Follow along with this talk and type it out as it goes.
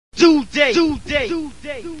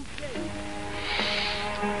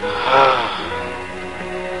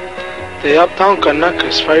The uptown connect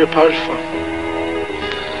is very powerful.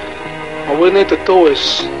 What we need to do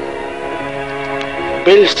is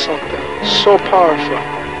build something so powerful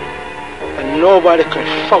that nobody can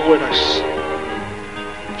fuck with us.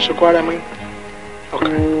 You know what I mean?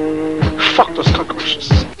 Okay. Fuck those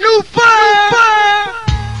cockroaches. New fire!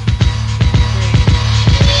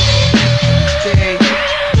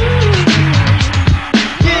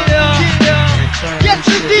 Get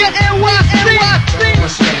to the NYC.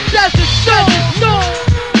 That's the show.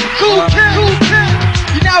 Kool Kid.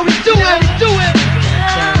 You know we do it.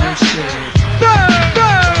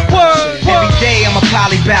 Every day I'm a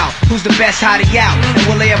poly bout. Who's the best hottie out? And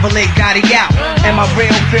will they ever let Gotti out? Am I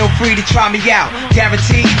real? Feel free to try me out.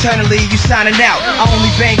 Guaranteed eternally you signing out. I only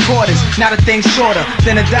bang quarters, not a thing shorter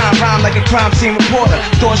than a dime rhyme like a crime scene reporter.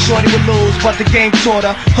 Thought shorty would lose, but the game taught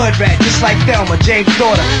her. Hood rat, just like Thelma, James'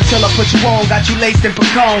 daughter. Till I put you on, got you laced in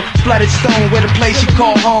pecan. Flooded stone, where the place you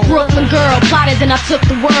call home. Brooklyn girl, plotted then I took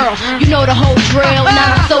the world. You know the whole drill,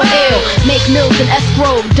 now I'm so ill. Make mills in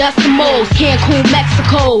escrow, decimals. Cancun,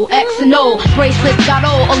 Mexico, X and O. Bracelets got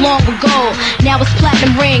old along with gold. Now it's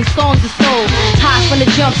platinum rings, songs are sold. High from the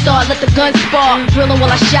jump start, let the gun spark. Drilling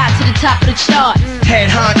while I shot to the top of the chart. Head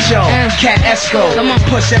honcho, cat esco.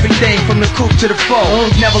 Push everything from the coupe to the foe.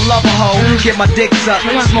 Never love a hoe, get my dick sucked.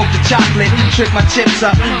 Smoke the chocolate, trick my chips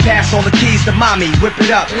up. Pass all the keys to mommy, whip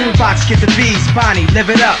it up. Fox get the V's, Bonnie, live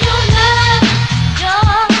it up.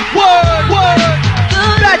 Word.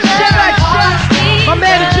 Back shot. My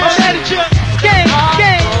manager. Gang.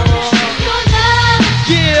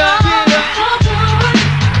 Yeah.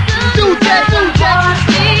 Do that.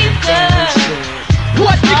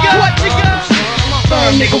 What you got?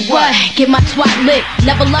 Nigga, what? Get my twat lick.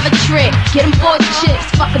 Never love a trick. Get him for the chicks.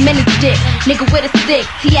 Fuck him in his dick. Nigga with a stick.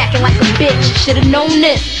 He acting like a bitch. Should've known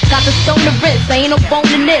this. Got the stone to wrist. Ain't no bone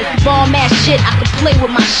in this. Bomb ass shit. I could play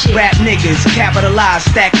with my shit. Rap niggas, capitalize,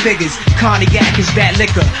 stack figures. Cognac is that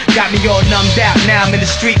liquor. Got me all numbed out. Now I'm in the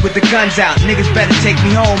street with the guns out. Niggas better take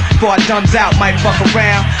me home before I dumbs out. Might fuck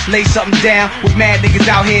around, lay something down. With mad niggas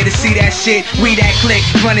out here to see that shit. We that click,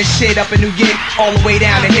 running shit up in New York. All the way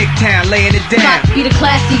down to Hicktown, laying it down. Got to be the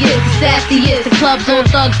classiest, the sassiest. The clubs on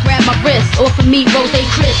thugs grab my wrist. Offer me rose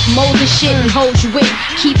crisp, mold and shit and hold you with.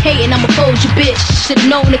 Keep hating, I'ma fold your bitch. Should've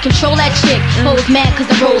known to control that chick. Hoes mad cause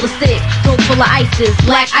I roll a stick. Throat full of ISIS,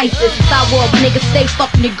 black ISIS. Sidewalk, niggas stay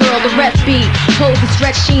fucking your girl. The rest be hoes and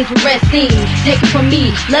stretch jeans with red seams. Take it from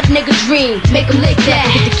me, let niggas dream. Make them lick that,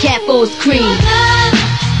 get the cat for his cream. 1,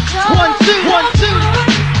 2.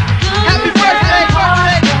 Happy birthday.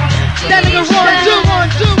 That nigga run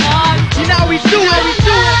 2. You know we do it.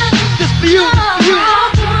 Just for you.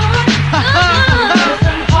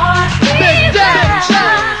 Big Dad.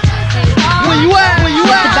 Where you at? It's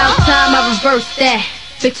about time I reverse that.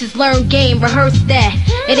 Bitches learn game, rehearse that.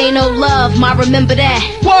 It ain't no love, ma, remember that.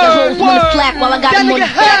 The hoes wanna slack while I got them on the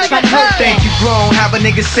back, try to hurt that. Think you grown, have a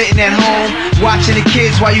nigga sitting at home watching the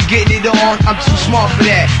kids while you getting it on. I'm too smart for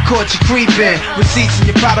that, caught you creeping. Receipts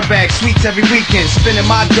in your powder bag, sweets every weekend. Spending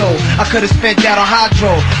my dough, I could've spent that on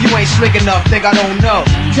hydro. You ain't slick enough, think I don't know.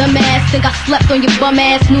 Dumbass, think I slept on your bum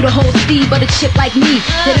ass. Knew the whole Steve, but a chick like me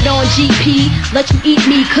did it on GP. Let you eat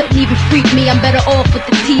me, couldn't even freak me. I'm better off with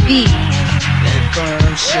the TV.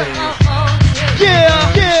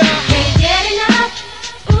 Yeah. Can't get enough.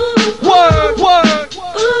 Word.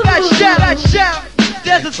 That shout.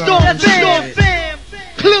 There's a storm fam.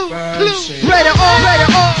 Clue. Ready on.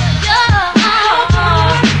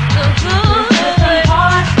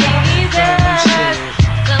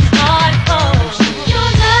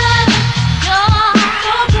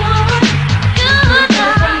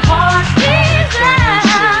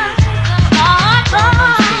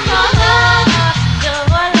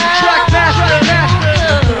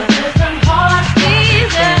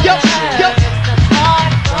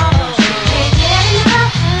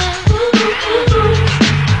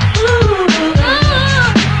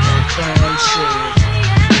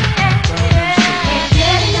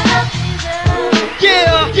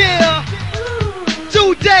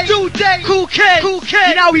 Kool Kid.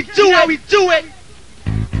 You know we do it.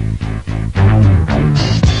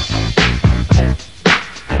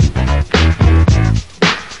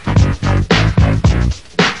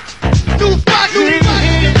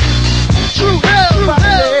 True hell.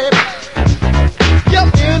 Yep.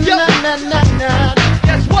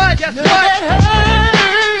 Guess what?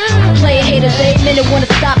 Player haters, every minute wanna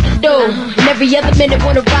stop the dough. And every other minute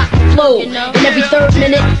wanna rock the flow. And every third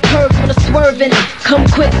minute, curves wanna swerve in it. Come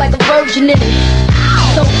quick like a virgin in it.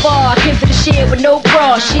 So far, I came to the shed with no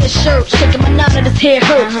bra. Sheer shirt, shaking my nine and his hair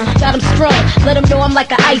hurts. Got him strung, let him know I'm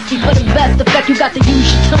like an icy. For the best effect, you got to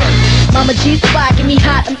use your tongue. Mama G-Spot, get me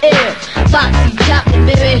hot, I'm ill. Foxy, chocolate,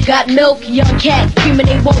 baby, got milk. Young cat, screaming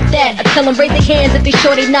they want that. I tell them raise their hands if they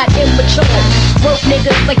sure they not immature. Broke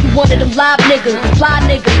niggas like you wanted them live niggas. Fly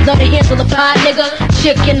niggas, none to handle a pie nigga.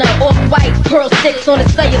 Chick in a off-white, pearl 6 on the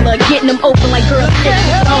cellular. Getting them open like girls.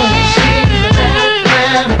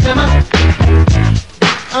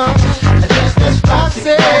 Just as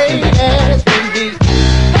Foxy, yes, baby.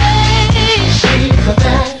 Hey, she's a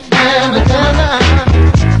bad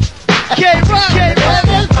K-Rock,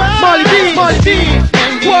 Molly B.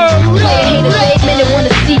 Player haters, every minute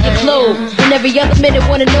wanna see your clothes. And every other minute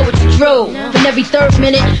wanna know what you drove. And every third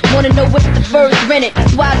minute wanna know what's the first rented.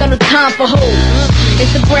 That's why I got no time for hoes.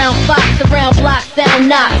 It's the brown fox around block, sound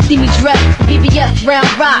knock. See me dress, BBS round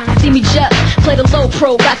rock. See me just play the low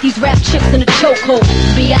pro. Got these rap chicks in a chokehold.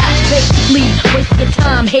 B.I. basically wasting your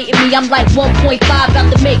time hating me. I'm like 1.5, about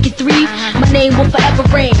to make it 3. My name will forever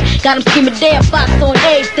reign. Got them screaming damn fox on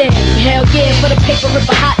everything. Hell yeah, for the paper rip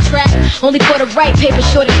a hot track. Only for the right paper,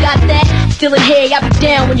 sure they got that. Still in here, I be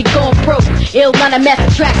down when you're going broke. Ill line of master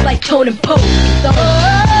tracks like Tone and Pope.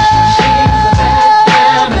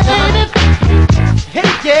 Hey,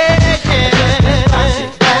 yeah.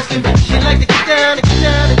 She like to get down, hey.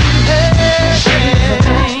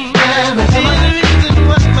 The reason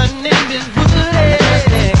why my name is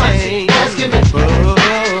Woody.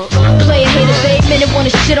 Player haters, every minute wanna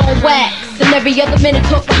shit on wax. And every other minute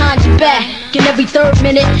talk behind your back. And every third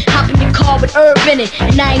minute hop in your car with herb in it.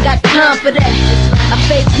 And I ain't got time for that. I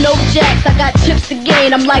face no jacks, I got chips to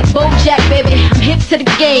gain. I'm like Bojack, baby, I'm hip to the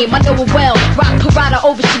game. I know it well. Rock Parada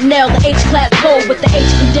over Chanel, the H-class gold with the H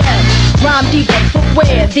Fidel. Rhyme deeper,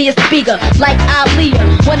 footwear, the speaker, like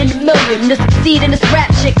Aaliyah, 1 in a million. To succeed in this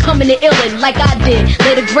rap shit, coming to illin' like I did.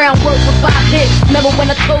 Lay the groundwork for 5 hits. Remember when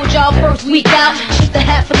I told y'all first week out, shit the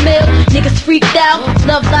 $500,000, niggas freaked out.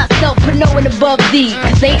 Love thyself, put no one above thee.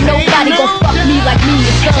 Cause ain't nobody gon' fuck me like me,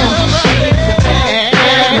 your son.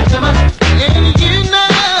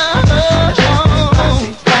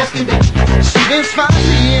 She's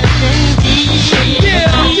spicy and kinky. Yeah.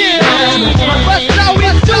 That's how we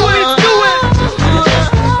do it.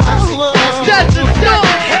 That's the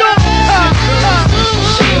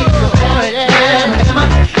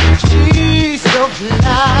she's so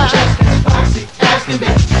fly. Just as spicy as can be.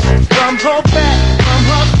 From her back, from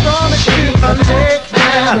her stomach to her leg.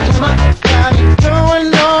 Got it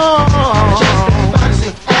going on. Just as spicy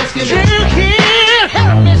as can be. You can't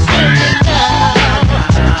help me sing it now.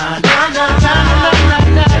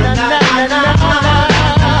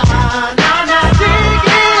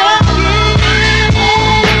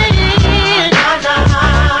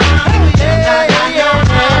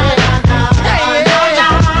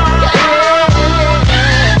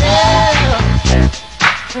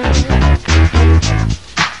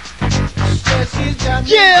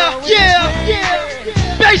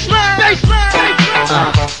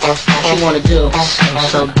 What you wanna do?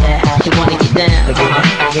 So bad. You wanna get down?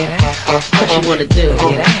 What you wanna do?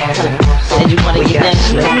 Said you wanna get down.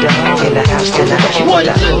 In the house tonight. What you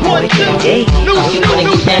wanna do? You wanna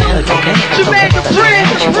get down? Jamaica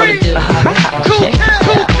Cool Kid.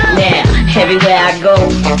 Now, everywhere I go,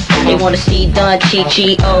 they wanna see Don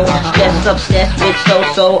Chi-Chi-O. Just obsessed with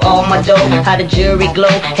so-so, all my dough. How the jewelry glow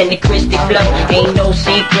and the crispy flow. Ain't no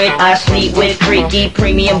secret, I sleep with freaky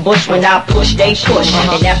premium bush. When I push, they push.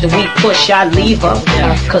 And after we push, I leave her.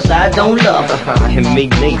 Cause I don't love her. And me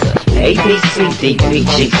neither. A, B, C, D, E,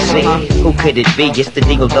 G, C. Who could it be? It's the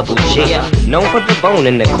Deagle Double G. Known for the bone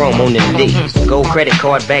and the chrome on the D's. Gold credit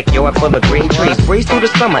card backyard full of green trees. Breeze through the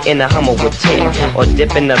summer in the Hummer with 10. Or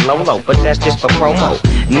dip in the Lolo, but that's just for promo.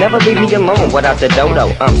 Never leave me alone without the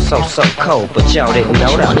dodo. I'm so cold, but y'all didn't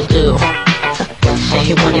know that. What you wanna do? Say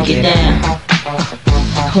you wanna get down.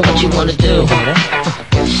 What you wanna do?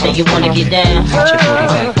 Say you wanna get down. What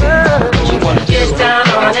you wanna do? Get down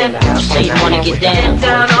on it. Say you wanna get down. Get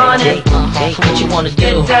down on it. What you wanna do?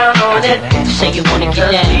 Get down on it. Say you wanna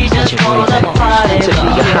get down. To be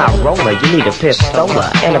a high roller, you need a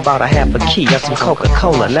pistola and about a half a key of some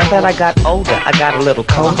Coca-Cola. Now that I got older, I got a little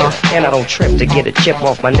colder, and I don't trip to get a chip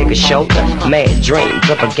off my nigga's shoulder. Mad dreams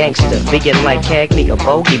of a gangster, being like Cagney or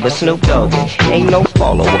Bogey, but Snoop Dogg ain't no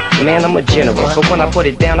follower. Man, I'm a general, so when I put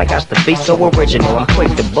it down, I got to be so original. I'm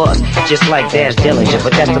quick to bust, just like Dash Dillinger,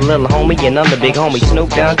 but that's the little homie, and I'm the big homie Snoop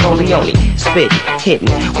Dogg. Don Corleone. Spitting, hitting,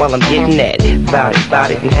 while I'm getting at it. Bout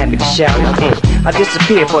it, and happy to shout it. I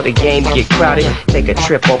disappear for the game get crowded. Take a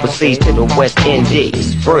trip overseas to the West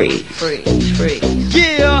Indies. Freeze.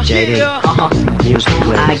 Yeah, JD, yeah. music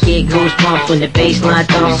please. I get goosebumps when the bass line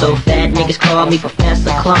thumps. So fat niggas call me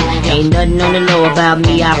Professor Clump. Ain't nothing on the low about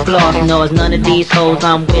me, I floss. No, it's none of these hoes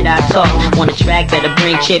I'm with, I talk. Want a track, better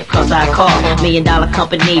bring chip, cause I call. $1 million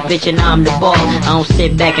company, bitch, and I'm the ball. I don't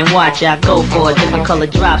sit back and watch, I go for it. Different color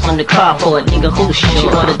drops on the carport. Nigga, who shit you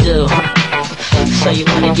wanna do? So you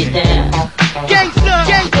wanna get down? Gangsta,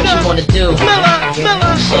 What you wanna do?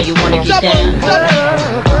 Miller, So you wanna get down?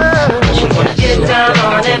 What you wanna get down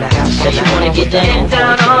on it? So you wanna get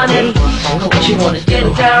down on it? What you wanna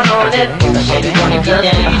get down on it? So you wanna get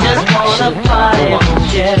down? You just wanna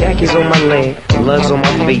party, yeah. Khakis on my leg, lugs on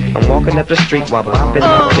my feet. I'm walking up the street while bopping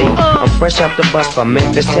my feet. I'm fresh off the bus from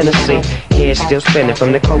Memphis, Tennessee. Head still spinning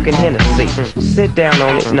from the Coke and Hennessy. Sit down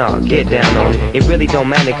on it, nah, get down on it. It really don't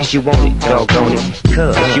matter cause you want it, doggone it.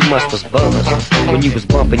 Cause you must was buzzed when you was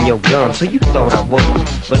bumping your gum, so you thought I was.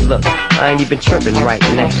 But look, I ain't even tripping right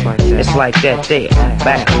now. It's like that there,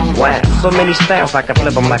 bow, wow. So many styles I can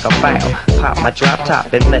flip them like a foul. Pop my drop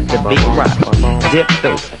top and let the beat rock. Dip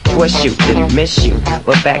through, twist you, didn't miss you.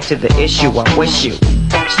 But back to the issue, I wish you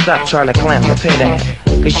stop trying to clown the pit down,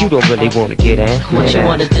 cause you don't really wanna get in. What you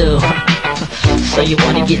wanna do? So you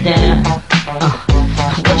wanna get down?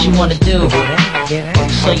 What you wanna do?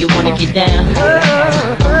 So you wanna get down?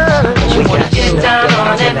 What you wanna get down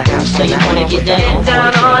on it? So you wanna get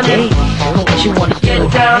down on it? What you wanna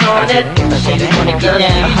get down on it? So you wanna get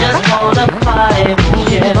down? You just wanna party,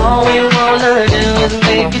 yeah. All we wanna do is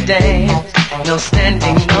make you dance. No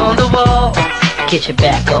standing on the wall. Get your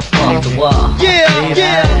back up off the wall.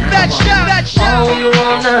 Yeah, that shot. All we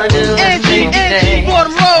wanna do is make you dance.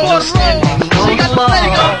 No standing on the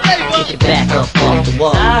wall. Get your back up off the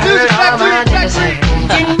wall. I heard all my niggas say,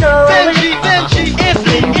 you know Benji,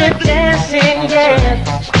 when you're dancing,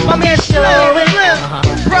 yeah. my man Slim,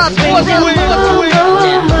 Ross was Word.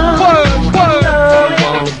 You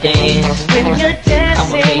wanna dance when you're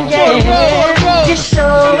dancing, yeah. You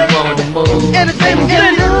show it. You wanna move. Entertainment,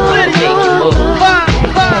 Make you move.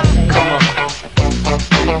 Come on.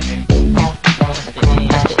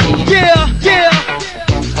 Yeah.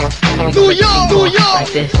 New York.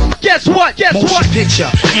 Like this. Guess what? Motion picture,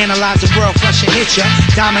 analyze the world, flush and hit ya.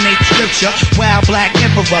 Dominate the scripture, wild black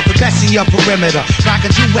emperor, the best in your perimeter.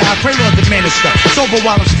 Rockin' too wild, pray Lord the minister. Sober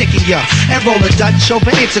while I'm sticking ya, and roll a Dutch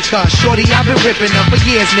over Ithaca. Shorty, I've been ripping up for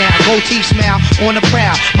years now. Goatee smile on the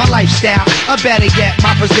prowl, my lifestyle. Or better yet,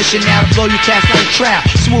 my position now to blow you cast like trout.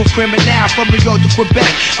 Smooth criminal from New York to Quebec.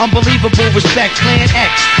 Unbelievable respect, Plan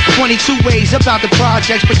X. 22 ways about the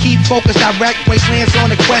projects, but keep focused direct. Wastelands on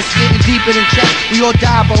the quest, getting deeper than chest. We all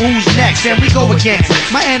die, but who's next? And we go against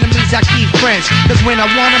my enemies, I keep friends. Cause when I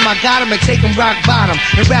want them, I got them and take them rock bottom.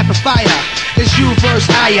 And rapid fire, it's you versus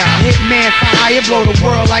I. Hitman for hire, blow the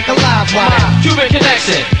world like a live wire. Cuban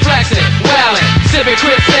connection, flexing, wildin', sipping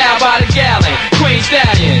Chris style by the gallon. Queen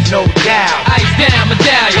stallion, No doubt. ice down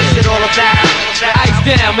medallion. What's it all about? Ice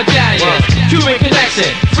down medallion. Cuban connection,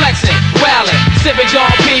 flexing, wildin', sipping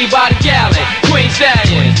John P by the gallon. Queen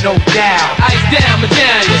stallion, No doubt. ice down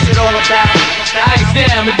medallion. What's it all about? Ice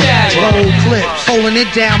down medallion. Roll clips, holding it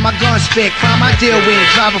down, my gun spit, crime I deal with,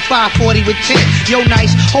 drive a 540 with 10, yo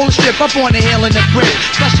nice, hold a strip up on the hill in the brick,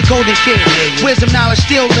 plus the golden kid, wisdom, knowledge,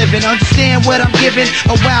 still living, understand what I'm giving,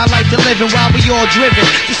 a wild life to living while we all driven,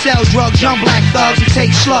 to sell drugs, young black thugs and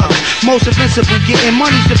take slugs, most invincible, getting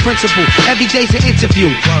money's the principle, every day's an interview,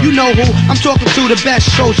 you know who, I'm talking to the best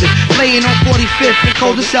chosen, laying on 45th and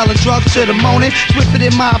colder, selling drugs to the morning, swifter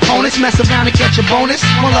than my opponents, mess around and catch a bonus,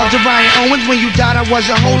 one love to Ryan Owens, when you died I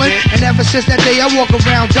wasn't holding, and ever since that day I walk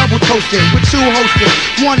around double toasted, with 2 hosted,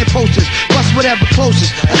 wanted posters, bust whatever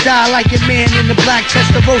closest, I die like a man in the black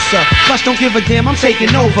Testarossa, plus don't give a damn, I'm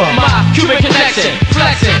taking over. My Cuban connection,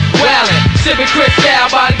 flexing, wildin', sipping Chris style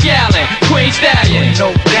by the gallon. Queen stallion,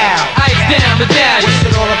 No doubt. ice down medallion. What's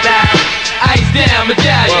it all about? Ice down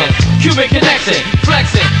medallion. Cuban connection,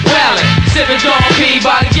 flexing, wildin', sipping John P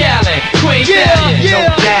by the gallon. Queen stallion,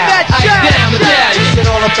 That ice down medallion. What's it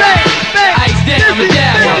all about? Ice down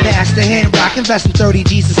medallion. Pass the hand rock, invest in 30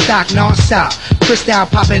 G's in stock non-stop. Crystal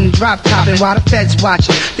popping, drop topping while the feds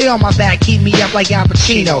watching. They on my back, keep me up like Al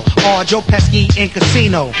Pacino. Or Joe Pesci in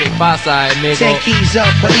Casino. 10 keys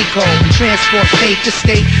up, Balico. Transport state to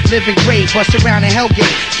state, living great. Bust around in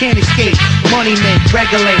Hellgate, can't escape. Money make,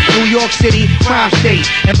 regulate. New York City, crime state.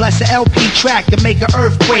 And bless the LP track to make an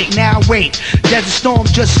earthquake. Now wait, there's a storm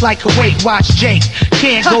just like Kuwait. Watch Jake,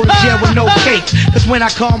 can't go to jail with no cake. Cause when I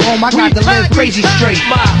come home, I got to live crazy straight.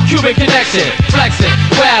 My Cuban connection, flexing,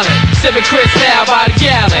 wildin', sipping Cristal by the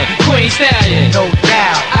gallon. Queen Stallion, No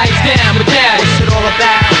doubt. ice down medallion. What's it all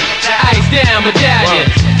about? Ice down medallion.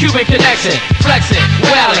 Cuban connection, flexing,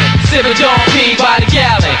 wildin', sipping John P by the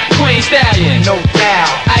gallon. Queen Stallion, No doubt.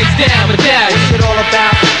 ice down medallion. What's it all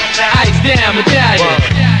about? Ice down medallion.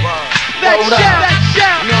 Hold up.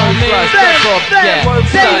 You know what I mean? Step off the gas.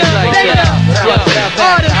 Something like that. Yo,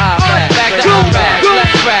 back to high back. Back to high back.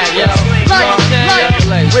 Let's rap, yo. You know what I'm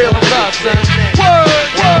saying? Real love, son.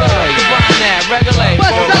 Combine that, regulate.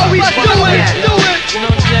 That's how we do it. Do it. You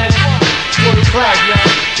know what I'm saying? For the clap, yo.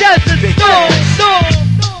 That's a song.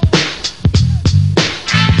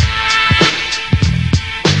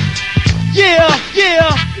 Yeah.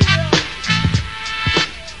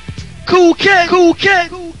 Kool Kid.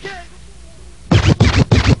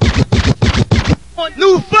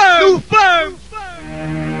 New firm.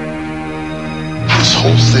 This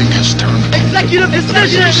whole thing has turned. Executive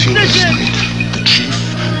decision. The chief,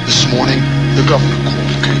 this morning, the governor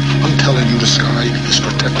called, okay? I'm telling you, the sky is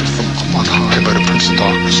protected from on high by the Prince of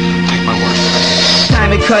Darkness. Take my word for it.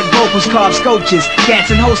 Time and cut vocals, carve sculptures,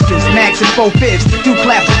 cats and hosters, max and 4/5, do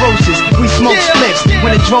clap for roses. We smoke spliffs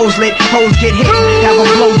when the droves lit, hoes get hit. Have them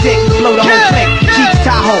blow dick, blow the whole clique. Jeeps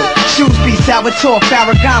Tahoe, shoes be Salvatore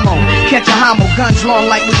Ferragamo. Catch a homo, guns long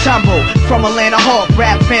like Mutombo. From Atlanta Hawk,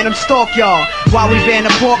 rap phantom stalk y'all. While we ban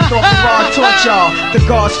the pork off the raw torch y'all. The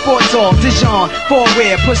guard sports off, Dijon,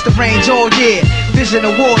 four-wear, push the range all year. Vision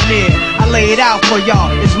award near, I lay it out for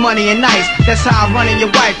y'all. It's money and nice, that's how I run in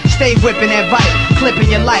your wife. Stay whipping that bike, clipping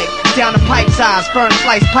your life. Down the pipe size, firm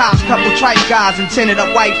slice piles, couple tripe guys and tinted up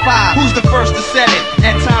white five. Who's the first to set it?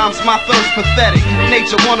 At times my thirst pathetic.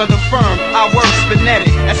 Nature one of the firm, I work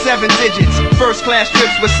spinetic. At 7 digits, first class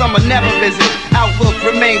trips where some will never visit. Outlook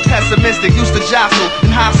remain pessimistic, used to jostle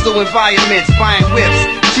in hostile environments, buying whips.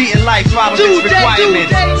 Cheating life out of its requirements.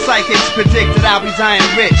 Psychics predict that I'll be dying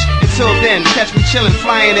rich. Until then, catch me chillin',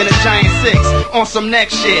 flying in a giant 6 on some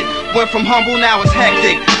next shit. Went from humble, now it's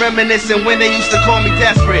hectic. Reminiscing when they used to call me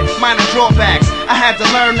desperate. Minor drawbacks, I had to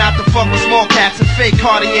learn not to fuck with small cats and fake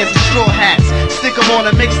Cartiers and straw hats. Stick 'em on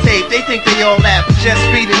a mixtape, they think they all that, but just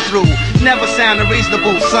speeding through. Never sounded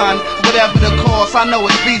reasonable, son. Whatever the cost, I know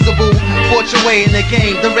it's feasible. Fought your way in the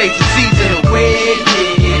game, the race is seasonal. We're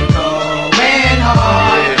going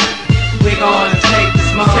hard. We're gonna take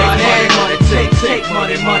this money. Take money, take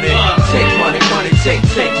money,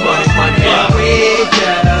 take money. We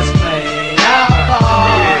just play our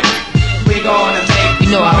part. We're gonna make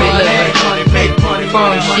You know I really love make money,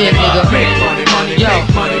 firm shit, nigga. Yo.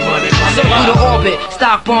 Zip through the orbit,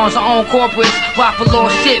 stock bonds, I own corporates. Rock for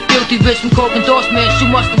lost shit, filthy rich from coke endorsements. You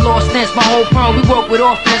must have lost sense, my whole firm, we work with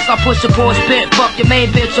offense. I push a poor spit, fuck your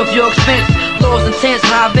main bitch off your expense. Laws intense,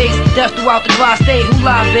 high base, death throughout the tri-state. Who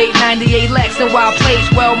live bait, 98 Lex and wild place,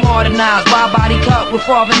 well modernized. Wide body cut with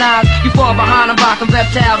farther knives. You fall behind them rockin'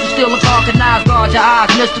 reptiles, you still look organized. Guard your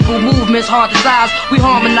eyes, mystical movements, hard to size. We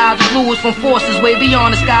harmonize the fluids from forces way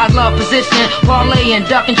beyond the sky's love position. Parlaying,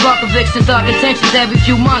 ducking drug evictions, thug intentions every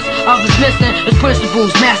few months. Others missing, it's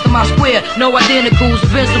principles, master my square. No identicals,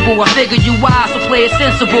 invincible. I figure you wise, so play it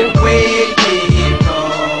sensible. We keep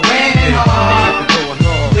going hard.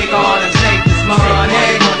 We gonna take this money.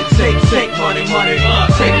 Take money,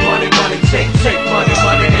 take money.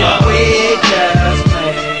 We just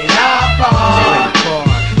play our part.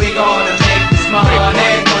 We gonna make this money.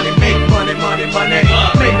 Make money.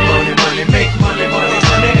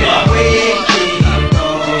 We keep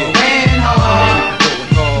going hard.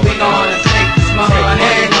 We gonna take this money.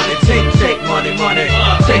 Take money.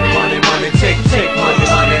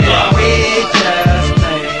 We just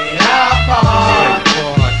play our part.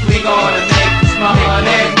 We gonna make this money.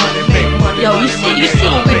 Yo, you see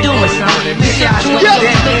what we doing, son. We shit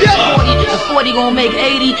 20, the 40 gonna make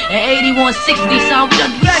 80, and 80 160, son. We done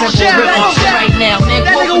right now, man.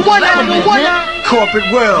 That nigga one now. Corporate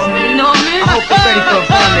world. You know what I mean? I hope they're ready for a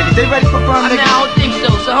firm nigga. They ready for firm I mean, I niggas? don't think so.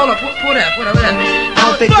 So hold on, pull that. I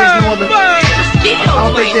don't think there's no other. I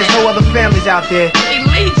don't think there's no other families out there They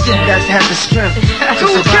legion. that have the strength to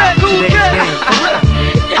survive today's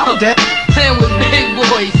game. Out there. Playing with big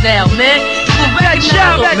boys now, man.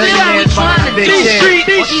 D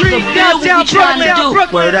Street, downtown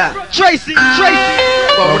Brooklyn. Word up. Tracy.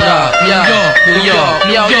 Word up, New York,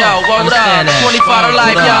 word up, 25 to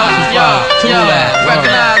life, yo,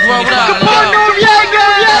 recognize, word up,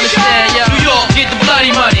 understand, yo, New York, get the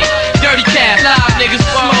bloody money, dirty cash, live niggas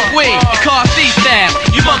smoke weed, car seat stab,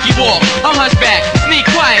 you monkey walk, I'm hunchback, sneak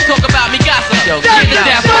quiet, talk about me gossip, get the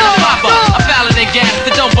death for the papa, I'm fouler than gas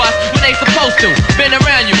that don't bust when they supposed to, been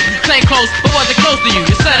around you, claim close, but wasn't close to you,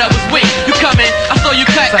 your setup was weak, you come in, I saw you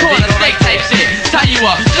cut corner, steak type shit, tie you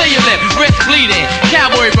up, slit your lip, wrist bleeding,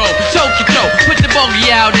 cowboy roll, choke your throat, put the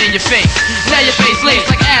bogey out in your face, now your face lace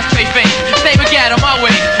like ashtray face, stay baguette on my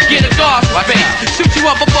waist, get a guard for space, shoot you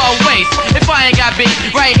up above waist, if I ain't got beat,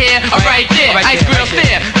 right here or right there, ice grill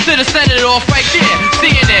stare, to the center it off right there,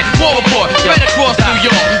 CNN, war report, spread across New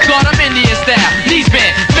York, God I'm Indian style, knees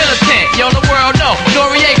bent, militant, yo the world know,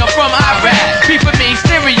 Noriega from Iraq, keeping me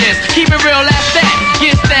serious, keep it real last that,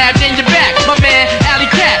 get stabbed in your back, my man Alley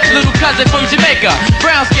Cat, little cousin from Jamaica,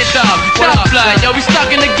 brown skin thug, thug blood, yo we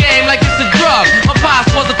stuck in the game like it's a drug, my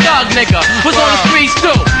pops was a thug nigga, was on the streets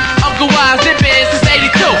too, Uncle Wise in biz since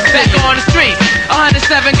 82, back on the streets,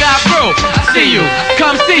 107 got through, I see you,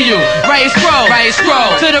 come see you, right scroll,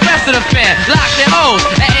 to the rest of the fam, lock their O's,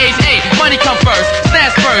 at age 8, money come first,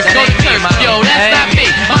 stats first, go to church, yo that's not me,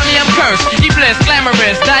 mommy I'm cursed, bliss,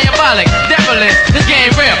 glamorous, diabolic, devilish, this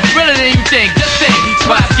game real, realer than you think, just think,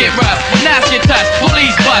 spots get rough, knives get touched,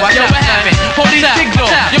 police bust, yo what happened, police signal,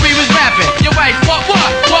 yo we was rapping, your wife, what,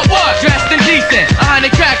 dressed indecent,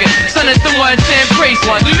 100 crackers, son is the 110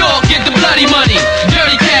 precinct, New York get the bloody money,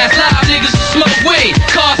 dirty cash, live niggas smoke weed,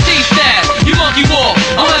 car seat stabs, you monkey walk,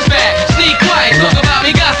 on hunchback, sneak quiet, talk about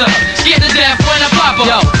me gossip, scared to death when I pop up,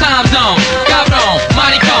 yo, time zone, Gabron,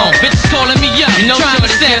 Monty Cone, bitches calling me up, you know trying to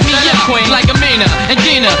set me up, like Amina and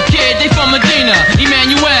Gina, kid they from Medina,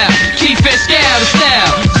 Emmanuel, Keith Fitzgerald, the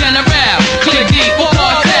style, General, click deep, walk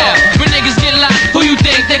cartel, when niggas get locked, who you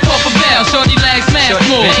think they call for bail, shorty legs, smash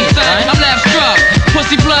move, I'm left struck,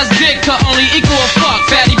 pussy plus dick to only equal a fuck,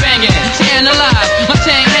 fatty banging, she analyze, my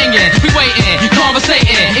chain hanging, we waiting,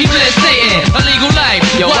 conversating, Iblis Satan, illegal life,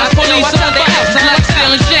 watch police on the house, I'm like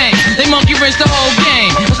stealing shame, they monkey wrench the whole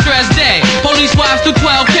game, a stress day, police wives through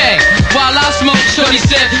 12K, while I smoke, shorty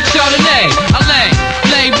sip, Chardonnay, I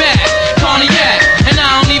lay back, cognac, and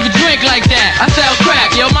I don't even drink like that, I sell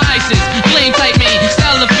crack, yo my ISIS, clean type me,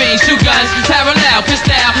 sell the fiend, shoot guns, parallel,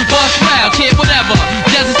 pistol, bust round, kid whatever,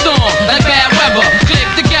 desert storm, like bad weather, click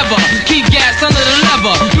together, keep gas under the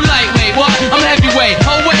lever, you lightweight, what, I'm heavyweight,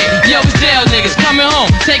 oh wait, yo it's jail niggas, coming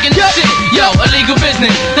home, taking the shit, yo illegal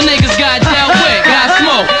business, the niggas got dealt with, got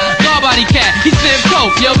smoke, body cat, he sniff coke,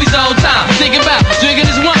 yo he's old time, thinking about drinking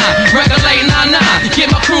his wine, regulating 9-9, get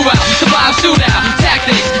my crew out, survive shootout,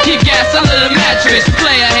 tactics, keep gas under the mattress,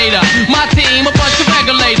 player hater, my team a bunch of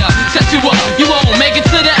regulator, set you up, you won't make it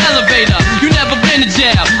to the elevator, you never been to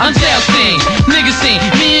jail, I'm jail scene, niggas seen,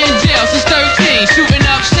 me in jail since 13, shooting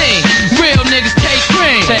up scene, real niggas take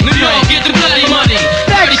cream, New York get the bloody money,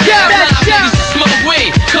 30 cash, niggas smoke weed,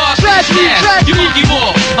 car cash, you monkey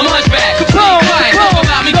walk, I'm hunchback, Capone, talk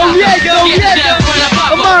about me,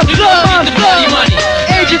 I'm on the bloody money,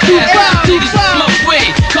 Agent 2525, smoke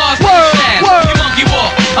weed, cars stab, you monkey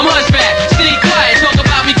walk, I'm hunchback, sneak quiet, talk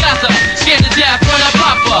about me gossip, scared to death when I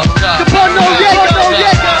pop up, Capone no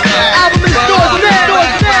Yega, album in stores now,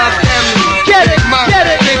 get it,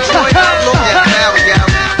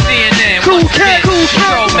 CNN, Kool Kid,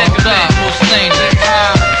 control makers up, most things,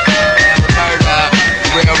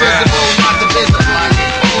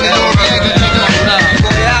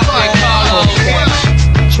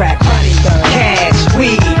 track money, cash,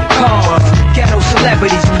 weed, cars, ghetto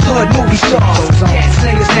celebrities, hood movie stars, gas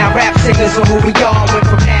singers, now rap singers are who we are, went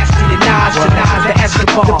from nasty to Nas to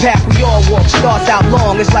Escobar. The path we all walk starts out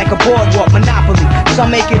long, it's like a boardwalk, monopoly, some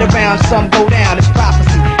make it around, some go down, it's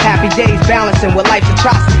prophecy, happy days balancing with life's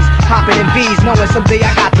atrocities, hopping in V's, knowing someday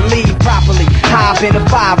I got to leave properly, high up in the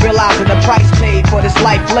 5, realizing the price paid for this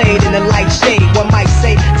life played in the light shade, one might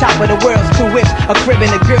say, top of the world's 2 whips, a crib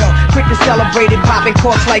and a girl, quick to celebrate it, popping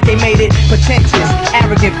corks like they made it, pretentious,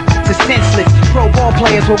 arrogant to senseless, pro ball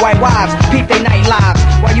players with white wives, peep they night lives,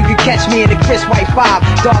 while you can catch me in the crisp white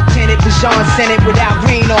 5, dark tinted, Dijon Senate without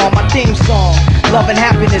green on, my theme song, love and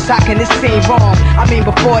happiness, how can this seem wrong, I mean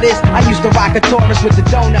before this, I used to rock a Taurus with the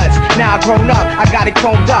donuts, now I grown up, I got it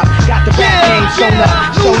chromed up, got the rap game shown up,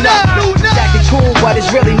 acting cool but it's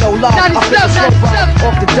really no love, I flip the slope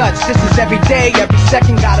off the Dutch, this is every day, every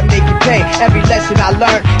second gotta make it pay, every lesson I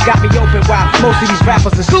learned, got me open while most of these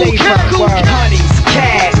rappers are stay burnt, honeys,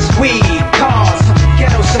 cash, weed, cars,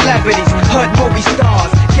 ghetto celebrities, hood movie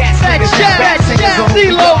stars, gas niggas, rap singers on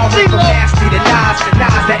the wall, from nasty to Nas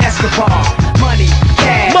to Escobar, money,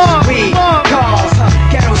 cash, weed, cars,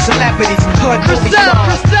 ghetto celebrities, hood movie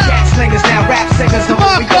stars,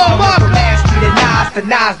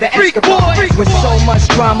 Nas the Escobar. With so much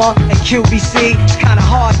drama and QBC, it's kinda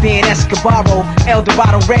hard being Escobaro. El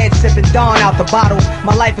Dorado red, sipping Dawn out the bottle.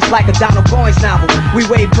 My life is like a Donald Goines novel. We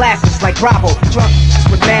wave glasses like Bravo. Drunk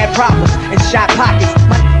with mad problems and shot pockets.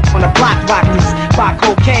 My on the block rockets. Buy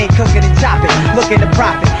cocaine, cooking and chopping. Looking to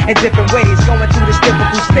profit in different ways. Going through this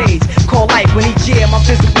typical stage. Call life when each year my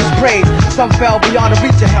physical sprays. Some fell beyond the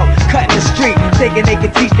reach of help. Cutting the street, thinking they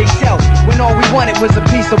could teach themselves. When all we wanted was a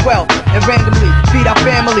piece of wealth. And randomly feed our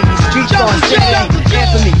family. The streets on insanity.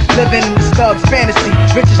 Anthony, living in the stub's fantasy.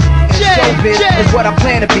 Richest showbiz is what I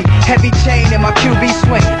plan to be. Heavy chain in my QB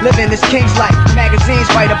swing. Living this king's life.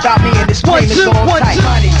 Magazines write about me and this game is all tight.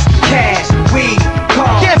 Honeys, cash, weed,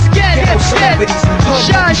 cars. Ghetto celebrities,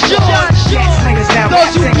 shine, niggas now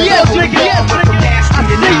those who drinking, from nasty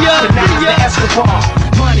to Nas to Escobar.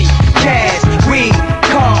 Money, cash, weed,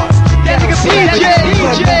 cars. Ghetto celebrities,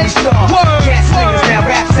 movie stars. Yes, niggas now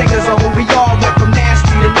rap singers are who we all went from nasty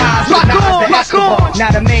to Nas to Escobar. Now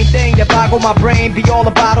the main thing that boggled my brain be all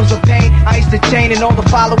the bottles of pain. I used to chain and all the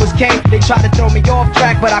followers came. They tried to throw me off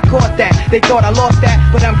track, but I caught that. They thought I lost that,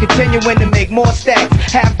 but I'm continuing to make more stacks.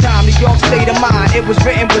 Halftime, New York state of mind. It was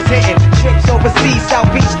written, was hitting. Trips overseas, South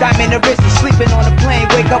Beach, diamond and wrist. Sleeping on a plane,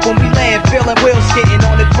 wake up when we land. Feeling wheels skating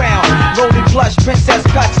on the ground. Rolling plush, princess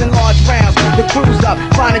cuts and large rounds. The crew's up,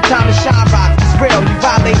 finding time to shine rocks. It's real, you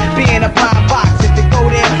violate being a blind box. If you go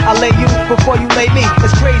there, I'll lay you before you lay me.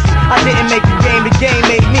 It's crazy, I didn't make the game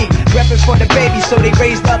made me. Reppin' for the baby, so they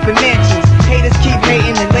raised up in mansions. Haters keep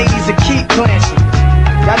hating and ladies will keep glancing.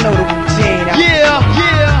 Y'all know the routine. Yeah,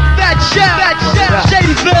 Fat Shaq,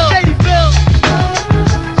 Shadyville.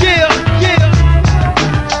 Yeah.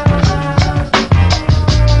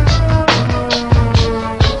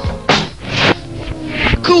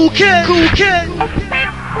 Kool Kid.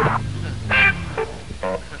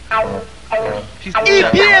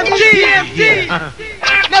 EPMD.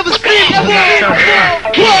 Never seen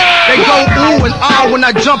They go ooh and ah when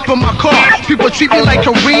I jump in my car. People treat me like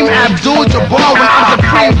Kareem Abdul-Jabbar when I'm the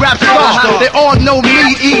supreme rap star. They all know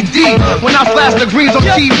me, ED, when I flash the greens on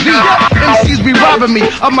TV. MCs be robbing me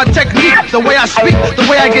of my technique, the way I speak, the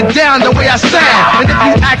way I get down, the way I sound. And if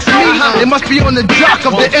you ask me, they must be on the jock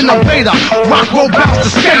of the innovator. Rock, roll, bounce, the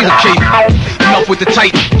skater. Okay, enough with the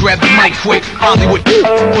tight, grab the mic quick. Hollywood,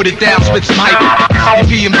 put it down, spit some hype.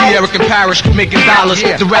 EPMD, Eric and Parrish, making dollars.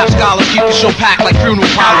 The rap scholars keep the show packed like funeral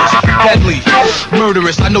parlors. Deadly,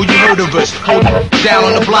 murderous, I know you heard of us. Hold down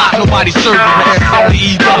on the block, nobody serving us. The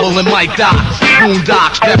E-double and Mike Doc,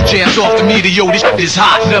 Boondocks, Def Jam's off the meter, yo, this shit is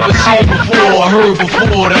hot. Never seen before, heard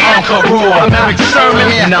before, the uncut raw. I'm Eric Sermon,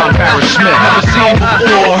 and I'm Parrish Smith. Never seen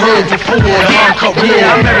before, heard before, the uncut raw.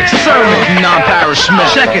 I'm Eric Sermon, and I'm Parrish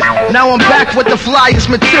Smith. Check it, now I'm back with the flyest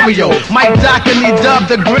material. Mike Doc and me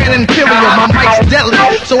dubbed the Grand Imperial. My mic's deadly,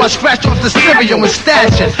 so I scratch off the stereo and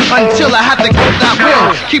stash it until I have to get that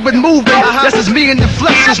will. Keep it moving, this is me in the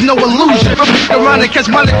flesh, there's no illusion. I'm around and catch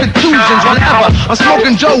my contusions whenever I'm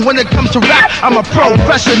smoking Joe. When it comes to rap, I'm a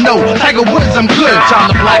professional. Tiger Woods, I'm good.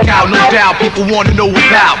 Time to black out, no doubt. People wanna know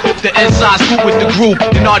about the inside scoop with the group.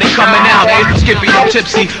 And are they coming out? They skippy, I'm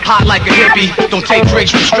tipsy, hot like a hippie. Don't take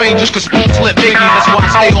drinks from strangers, cause slip biggie. That's why I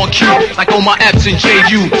stay on cue, like on my Epps and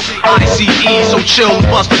JU. ICE, so chill,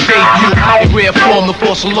 bust the debut. In rare form, the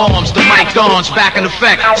false alarms, the mic dawns, back in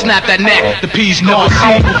effect. Snap that neck, the P's never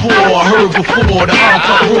seen before, heard before, the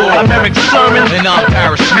uncut raw. I'm Eric Sermon, and I'm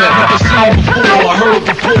Parrish Smith. Never seen before, heard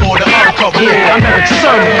before, the uncut raw. I'm Eric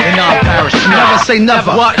Sermon, and I'm Parrish Smith. Never say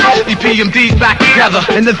never. What? EPMD's back together.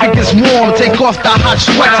 And if it gets warm, take off the hot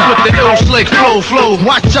sweater. With the ill slick flow.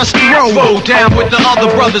 Watch us throw. Go down with the other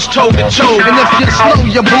brothers toe to toe. And if you're slow,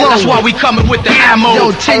 you blow. That's why we coming with the ammo.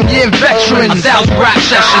 Yo, 10-year veterans. 1,000 rap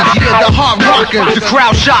sessions. Yeah, the hard rockers. The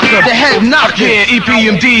crowd shocker. The head knocker. Yeah,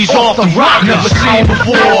 EPMD's off the rock. Never seen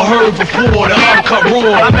before, heard before, the uncut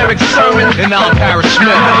raw. I'm Eric Sermon, and I'm Parrish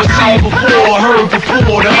Smith. Never seen before, heard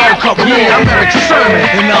before, the uncut raw. Yeah, I'm Eric Sermon,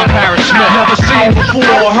 and I'm Parrish Smith. Never seen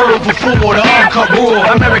before, heard before, the uncut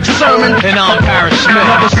raw. I'm Eric Sermon, and I'm Parrish Smith.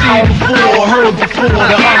 Never seen before, heard before,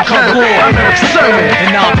 the uncut raw. I'm Eric Sermon,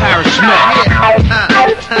 and I'm Parrish Smith.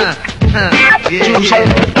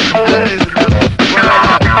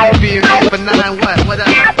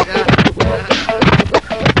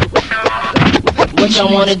 What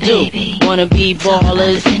y'all wanna do? Wanna be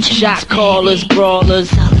ballers, shot callers, brawlers,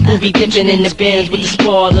 who be dipping in the bins with the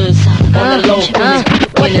spoilers, on the low,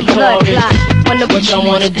 when the chorus. What y'all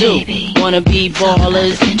wanna do? Wanna be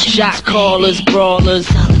ballers, shot callers, brawlers,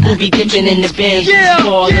 who be dipping in the bins with the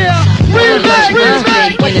spoilers, when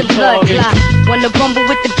the chorus. Wanna rumble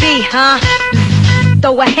with the B, huh?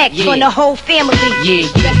 Throw a hex on the whole family. Yeah.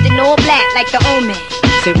 Dressed in all black like the omen.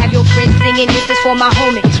 So have your friends singing, this is for my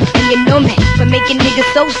homie. And you know me, for making niggas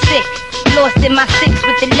so sick. Lost in my six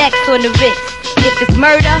with the Lex on the wrist. If it's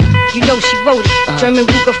murder, you know she wrote it. German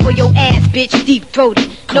Ruger for your ass, bitch, deep throated.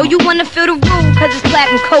 Know you wanna feel the rule, cause it's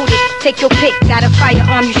platinum coated. Take your pick, got a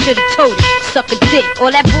firearm, you should've told it. Suck a dick,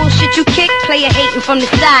 all that bullshit you kick, player hating from the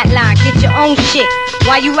sideline. Get your own shit,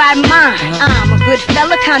 why you riding mine? I'm a good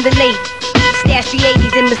fella, kinda late. Stash the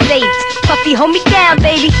 80s in Mercedes. Puffy, hold me down,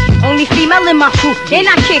 baby. Only female in my crew. And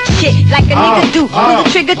I kick shit like a nigga do. Pull the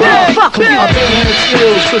trigger down, fuck me. I been hand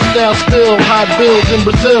skills, twist down still, hot bills in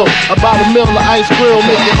Brazil. About a mill of ice grill,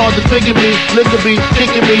 make it hard to figure me. Nigga be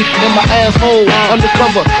kicking me in my asshole.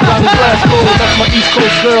 Undercover, got a glass roll. That's my East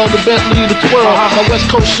Coast girl, the Bentley, the twirl. My West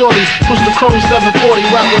Coast shorty, push the Chrome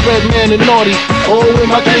 740, rock the red man and naughty. Oh, in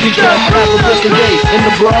my kitty cat, rap with Bristol Gate. In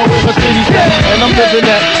the bra with my titties back. And I'm living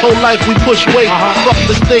that whole life we push weight. Fuck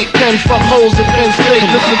the state, pen, fuck holes in Penn State.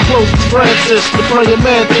 Listen close, Francis, the prayer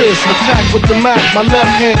mantis. Attack with the Mac, my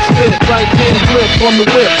left hand spit. Right hand grip on the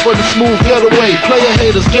whip for the smooth getaway. Player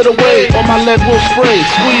haters, get away, or my lead will spray.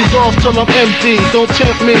 Squeeze off till I'm empty, don't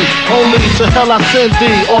tempt me. Only to hell I send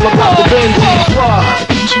thee. All about the Benjis, why?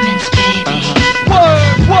 Benjamin's baby.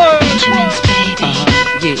 Word. Benjamin's baby.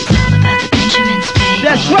 Yeah. It's all about the Benjamin's baby.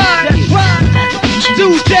 That's right.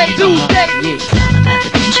 Tuesday. It's all about the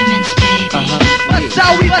Benjamin's baby. That's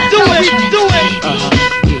how we do it.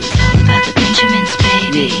 It's all about the Benjamin's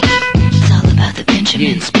baby. It's all about the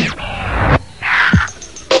Benjamin's baby.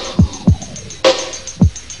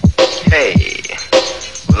 Hey,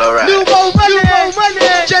 well, alright. New money.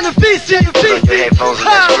 Genovese. Put on your headphones and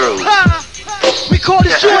let's groove. We call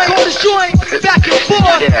this joint. Back and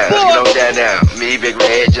forth. Yeah, let's get on down. Me, Big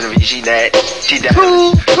Red, Genevieve, she that. She down.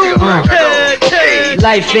 Cool. Hey.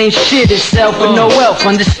 Life ain't shit itself with no wealth.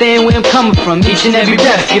 Understand where I'm coming from each and every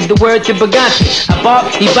breath. Give the word to Bagante. I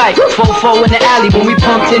bark, he bite. 4-4 in the alley when we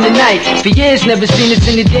pumped in the night. For years, never seen us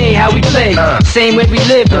in the day. How we play. Same way we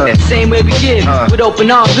live, same way we give. With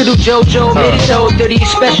open arms, little JoJo made it so 30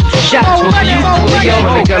 special. Shots for you.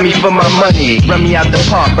 They got me for my money. Run me out the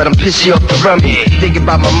park, but I'm pissy off the rummy. Think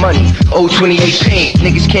about my money. Old 28 paint.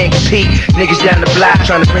 Niggas can't compete. Niggas down the block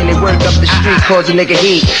trying to bring their work up the street. Cause a nigga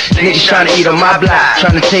heat. Niggas trying to eat on my block.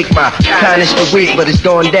 Trying to take my kindness for weak, but it's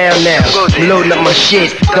going down now. I'm loading up my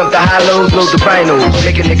shit. Dump the hollows, load the rhinos.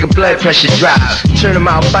 Make a nigga blood pressure drop. Turn them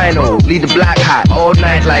out final. Leave the block hot all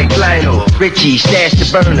night like Lionel. Richie, stash the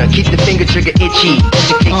burner. Keep the finger trigger itchy.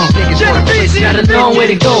 Got a long way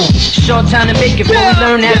to go. Short time to make it before we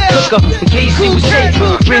learn how to cook up. In case he was safe.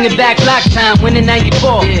 Bring it back lock time. Winning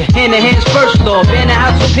 94. Hand to hands first floor. Ban the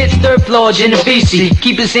house with Pitt's third floor. Genovese.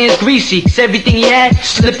 Keep his hands greasy. Cause everything he had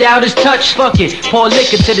slipped out his touch. Fuck it. Pour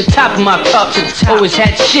liquor to the top of my cup. Always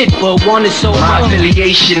had shit, but wanted so much. My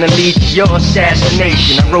affiliation to lead to your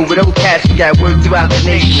assassination. I roll with old cats who got work throughout the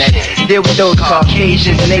nation. That deal with those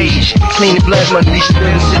Caucasians and Asians. Clean the blood money, these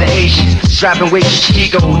students to the Asians. Dropping weight to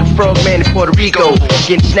Chico, the frog man in Puerto Rico.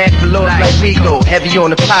 Getting snatched for lords like Rico. Heavy on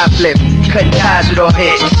the pie flip, cutting ties with all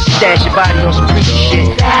heads. Stash your body on some freaky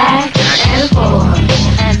shit. Back and forth,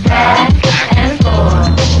 and back and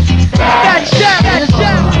forth. That's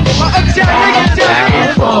my uptown niggas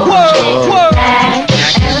down. Word.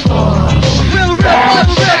 Real.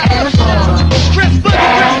 Chris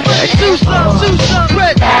Boogie, Susan,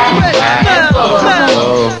 red.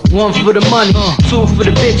 One for the money, two for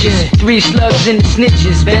the bitches, three slugs in the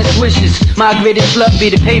snitches, best wishes. My greatest love be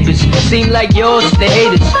the papers, seem like yours the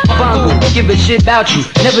haters. Bongo, give a shit about you.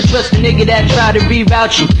 Never trust a nigga that try to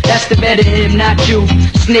reroute you. That's the better him, not you.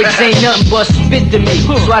 Snakes ain't nothing but spit to me.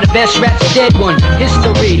 That's why the best rap's dead one.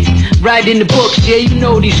 History, right in the books. Yeah, you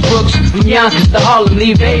know these crooks. From Yonkers to Harlem,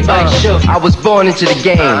 leave everybody shook. I was born into the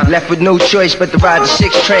game, left with no choice but to ride the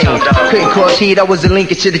 6 train. Couldn't cause heat, I was a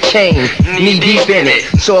link to the chain. Knee deep in it,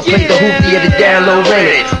 so I played the hoopty at the down low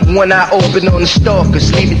rent. One eye open on the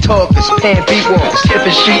stalkers, leaving talkers, paying beat walkers,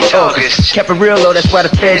 flipping street talkers. Kept it real low, that's why the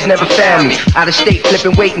feds never found me. Out of state,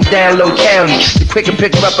 flipping, waiting down low counties. The quicker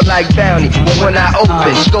pick her up like bounty. With one eye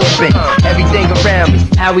open, scoping everything around me.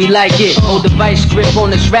 How we like it, hold the vice grip on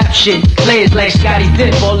this rap shit. Players like Scotty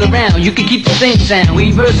Pipp all around. You can keep the same sound.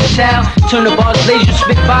 We versatile, turn the bars laser,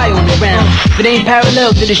 spit fire on the ground. If it ain't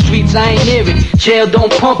parallel to the streets, I ain't near it. Jail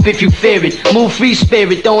don't pump if you fear it. Move free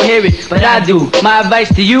spirit, don't hear it, but I do. My advice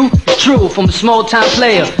to you, true, from a small time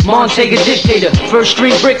player. Montega dictator, first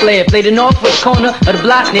string bricklayer. Play the northwest corner of the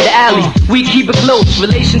block near the alley. We keep it close,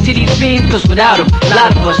 relation to these fiends, cause without them, a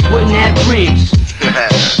lot of us wouldn't have dreams.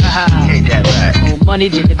 Ain't that right? More money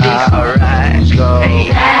than the beast. Alright, go.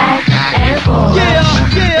 Back and forth. Yeah,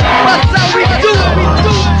 that's how we do it.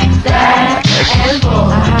 Back and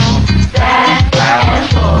forth. Back and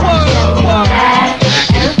forth.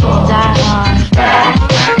 Back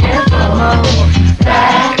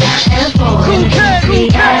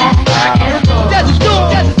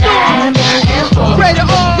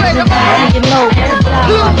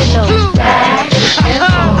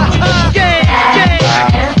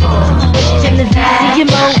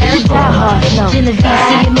in the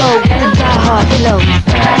VC mode, the die-hard flow.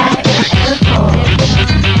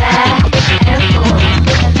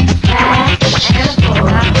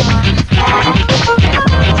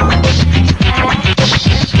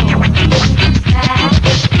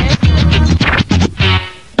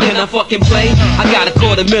 Can I fucking play? I got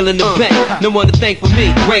 $250,000 in the bank. No one to thank for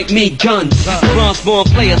me. Rank me guns. Bronze-born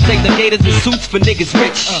players take the gators and suits for niggas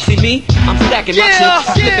rich. See me? I'm stacking my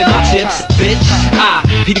chips, flipping my chips, bitch. I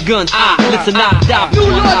be the guns. Listen, I die.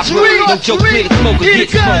 No joke, clear the smoke or get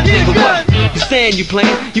smoked. Nigga, what? You saying you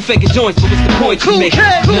playing? You faking joints, but what's the point you making?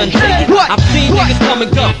 None taking. I've seen niggas come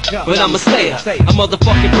and go, but I'm a slayer, a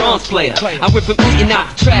motherfucking bronze player. I went from eating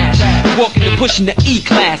out the trash, walking and pushing the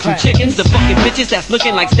E-class. From chickens to fucking bitches that's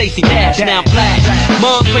looking like Stacey Dash, now flash.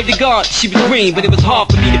 Mom played the guard, she was green, but it was hard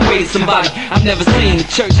for me to pray to somebody I've never seen.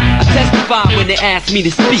 Church, I testified when they asked me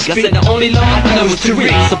to speak. I said the only law I know is to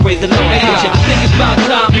read, so praise the Lord. I think it's about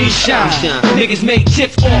time we shine. Niggas make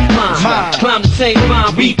chips off mine, climb the same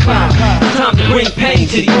line we climb. Time to bring pain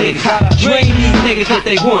to these niggas, drain these niggas if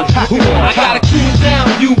they want. I gotta cool it down,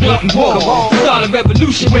 you want war. Start a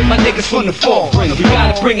revolution with my niggas from the fall. You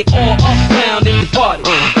gotta bring it all up, down in the party.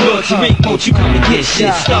 Lord Tariq, won't you come and get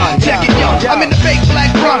shit started? Check it, yo. I'm in the fake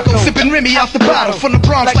black Bronco, sipping Remy out the bottle. From the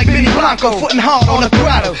Bronx like Benny Blanco, footing hard on the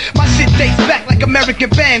throttle. My shit dates back like American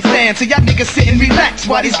bandstand. So y'all niggas sit and relax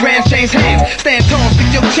while these grands change hands. Stand tall,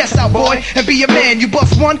 stick your chest out, boy, and be a man. You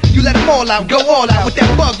bust one, you let them all out. Go all out with that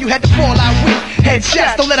bug you had to fall out with.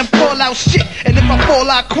 Headshots, don't let them fall out shit. And if I fall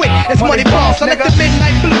out quick, it's money balls. I let the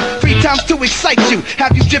midnight blue 3 times to excite you.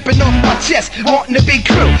 Have you dripping off my chest, wanting to be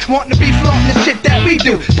crew, wanting to be flaunting the shit that we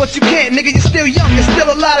do. But you can't, nigga, you're still young. There's still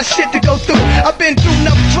a lot of shit to go through. I've been through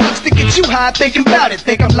enough drugs to get you high thinking about it.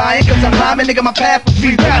 Think I'm lying cause I'm rhyming, nigga, my path was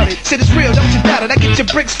rerouted. Shit is real, don't you doubt it. I get your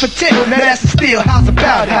bricks for 10, now that's a steal. How's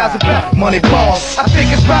about it? How's about it? Money balls. I think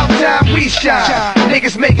it's about time we shine.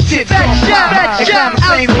 Niggas making chips on mine. And climb the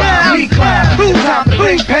same line we climb. It's time to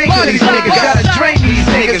bring pain to these niggas. Gotta drain these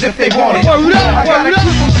niggas if they want it. I gotta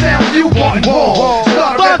keep them sound you want war.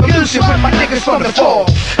 Start a revolution with my niggas from the fall.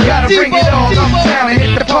 Gotta bring it all uptown and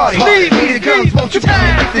hit the party. Be the girls, won't you come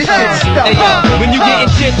and get this shit started? When you getting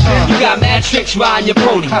chips, you got mad tricks riding your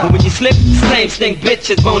pony. But when you slip, same stink bitch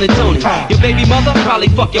as Bone and Tony. Your baby mother probably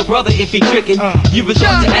fuck your brother if he tricking. You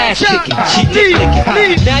resort to ass kicking, she dick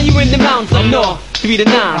licking. Now you in the mountains up north, 3 to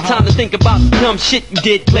 9. Time to think about the dumb shit you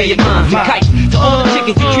did, play your mind. From kites to all the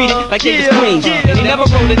chickens you treated like they was queens. And he never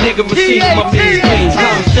wrote a nigga receipt from his screens.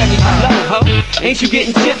 Come 70 love, ho. Ain't you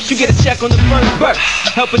getting chips? You get a check on the first birth.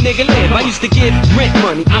 Help a nigga live. I used to give rent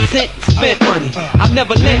money. I spent money. I've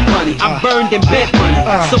never lent money. I burned and bent money.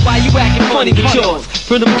 So why you acting funny with yours?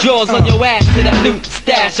 From them jaws on your ass to that loot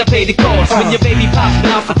stash, I paid the cost. When your baby popped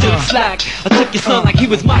off, I took slack. I took your son like he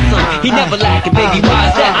was my son. He never lacking, baby,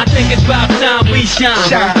 why is that? I think it's about time we shine.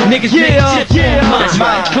 Niggas make chips on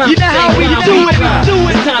mine. You know how we do it.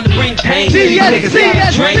 It's time to bring pain to these niggas.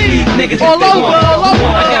 Drain these niggas all over.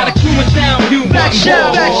 I gotta cool it down, you want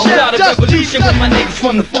more. Start a revolution with my niggas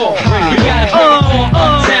from the fall. You gotta bring it all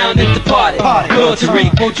uptown at the party. Lord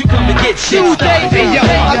Tariq, won't you come and get shit started? Hey yo,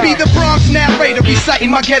 I be the Bronx narrator, reciting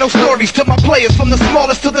my ghetto stories to my players from the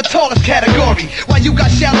smallest to the tallest category. While you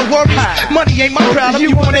got shallow worries, money ain't my problem.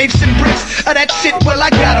 You want apes and bricks of that shit? Well, I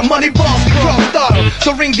got a money balls and cross startle.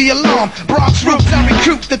 So ring the alarm. Bronx roots, I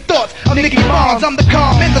recruit the thoughts of Nicky Barnes. I'm the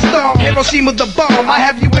calm in the storm. Hiroshima the bomb. I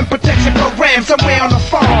have you in protection program somewhere on the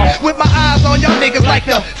farm. With my eyes on y'all niggas like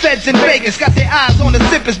the feds in Vegas. Got their eyes on the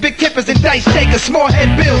zippers, big tippers and dice takers. Small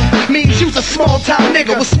head bills means you's a small time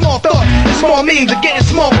nigga with small thought and small means of getting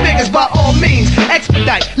small figures by all means.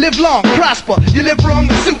 Expedite, live long, prosper. You live wrong,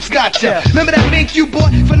 the suits got ya. Remember that mink you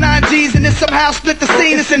bought for 9 G's and then somehow split the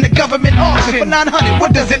scene? It's in the government auction for 900.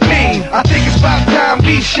 What does it mean? I think it's about time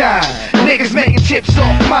we shine. Niggas making chips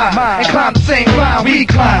off mine and climb the same line we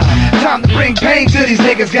climb. Time to bring pain to these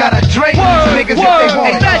niggas. Gotta drain these niggas if they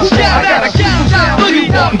want it. I gotta keep them down, you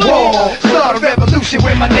want war. Start a revolution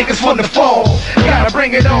with my niggas from the fall. Gotta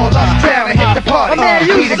bring it all uptown and hit the party.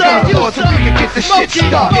 Be the girl, so we can get the shit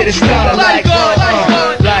started. It's not like what?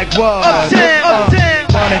 Like what?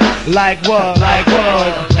 Like what? Like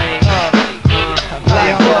what?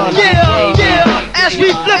 Like what? Yeah, as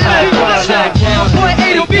we flip it, point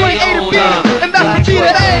A to B, and back to B to A.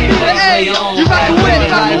 You rock the win,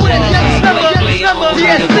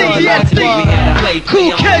 yes, DSC,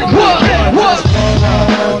 Kool Kid, what?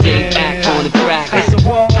 Take back on the track.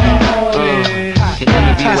 Can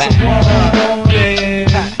never be whack.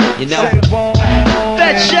 You know.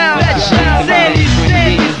 That shout, Sandy,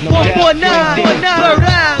 149,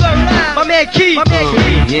 my man Keith.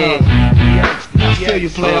 Yeah. feel you,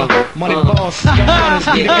 player. Money boss. Gunners,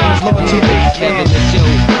 be the gunners, Lord TV.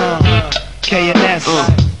 KNS.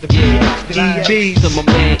 The EBs. To my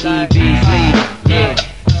man EBs, yeah.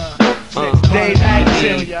 Dave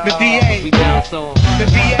Action. The DA. We down so. The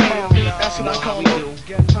DA. That's what I call it.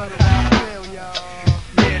 Get tired of how I feel, y'all.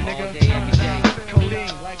 Yeah, nigga.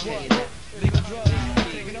 Codeine, like what? Legal drugs.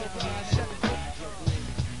 Taking over my shit.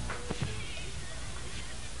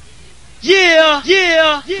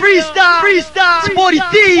 Yeah, freestyle, sporty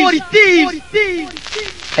thieves.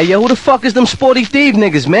 Hey yo, who the fuck is them sporty thief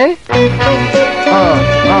niggas, man?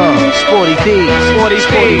 Sporty thieves. Sporty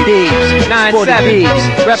thieves.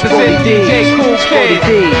 9-7. Represent DJ Kool Kid.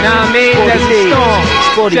 Nah, I mean, that's a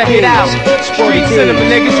storm. Check it out. Street cinema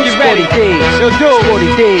niggas, get ready. Yo, dude. Sporty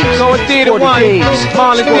thieves. Going theater 1,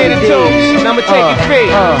 Marlon theater 2. And I'ma take it free.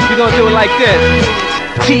 We gonna do it like this.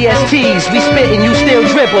 TSTs, we spittin', you still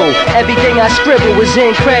dribble. Everything I scribble is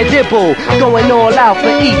incredible. Going all out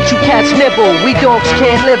for each, you cats nibble. We dogs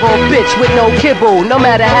can't live on bitch with no kibble. No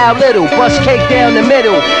matter how little, bust cake down the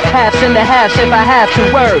middle. Halves and the halves if I have to,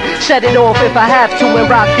 word. Set it off if I have to and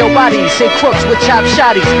rock your bodies. And crooks with chop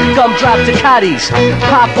shotties, gumdrop Ducatis.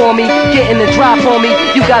 Pop on me, getting the drop on me.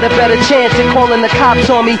 You got a better chance of calling the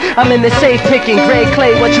cops on me. I'm in the safe picking, Grey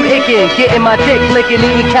Clay, what you ickin'? Getting my dick licking,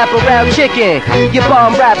 eating caporal chicken. Your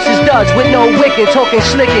bomb raps is duds with no wicking, talking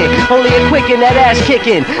slicking. Only a quickin', that ass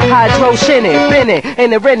kicking. Hydro sinning, binning,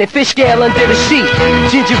 in the rented fish scale under the sheet.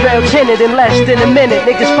 Ginger ale tinted in less than a minute.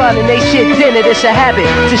 Niggas finding they shit dinner, it's a habit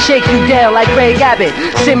to shake you down like Greg Abbott.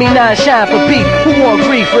 Send me 9 shine for beef, who want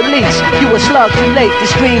grief release? You a slug too late,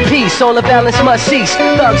 this green peace, all the balance must cease.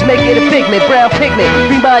 Thugs make it a figment, brown pigment.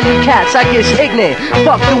 Remind you cats, I get ignorant.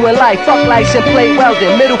 Fuck doing life, fuck lights and play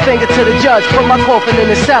welding. Middle finger to the judge, put my coffin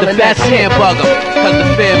in the cell and that's it. Can't bug 'em, cause the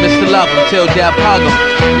fear Mr. Love him till death hug him.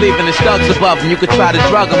 Leaving his thugs above him, you could try to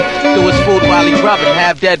drug him. Do his food while he grubbing.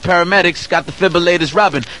 Half dead paramedics got the defibrillators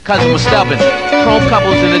rubbing. Cause I'm stubborn. Chrome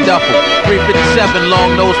couples in the duffel. 357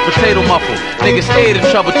 long nose potato muffle. Niggas stayed in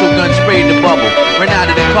trouble till guns sprayed the bubble. Ran out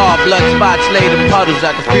of the car, blood spots laid in puddles.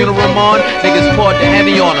 At the funeral on, niggas poured the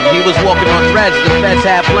Henny on him. He was walking on threads, the feds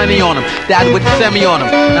had plenty on him. Died with the semi on him.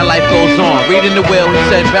 Now life goes on. Reading the will, he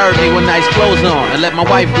said bury me with nice clothes on and let my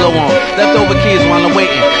wife blow on. Leftover keys while I'm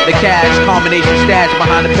waiting. The cash, combination stash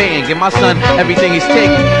behind the painting. Give my son everything he's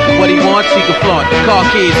taking. What he wants, he can flaunt. The car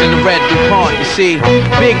keys in the red DuPont. You see,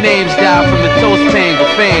 big names die from the toast pain with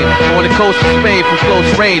fame. On the coast of Spain from close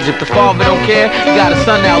range. If the father don't care, he got a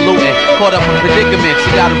son out looting. Caught up in predicaments,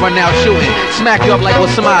 he gotta run out shooting. Smack you up like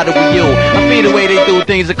what's the matter with you? I feed the way they do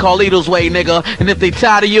things in Carlito's way, nigga. And if they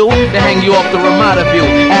tired of you, they hang you off the Ramada view.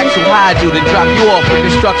 Axe who hide you, then drop you off with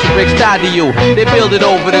construction bricks tied to you. They build it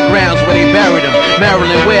over the grounds where they buried him.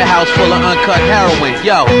 Maryland warehouse full of uncut heroin.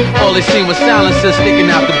 Yo, all they seen was silencers sticking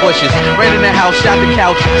out the bushes. Ran in the house, shot the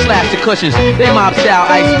couch, slashed the cushions. They mob style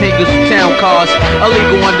ice pickers from town cars.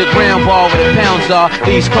 Illegal underground bar where the pounds are.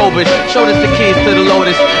 These Cobras showed us the keys to the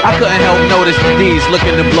Lotus. I couldn't help notice these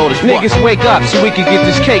looking to blow this. Niggas wake up so we can get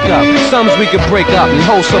this cake up. Some we can break up and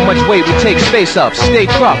hold so much weight we take space up. Stay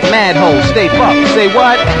truck, mad hoes, stay fuck. Say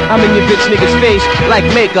what? I'm in your bitch nigga's face like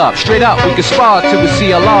makeup. Straight up, we can spar till we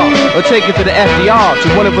see Allah. Or take it to the FDR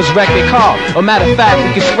till one of us wreck their car. Or matter of fact,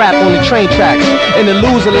 we can scrap on the train tracks. And the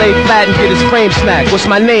loser lay flat and get his frame smacked. What's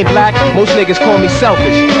my name, Black? Most niggas call me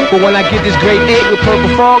selfish. But when I get this grade 8 with purple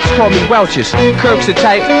frogs, call me Welches. Kirk's the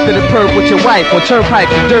type to the perp with your wife. On turnpike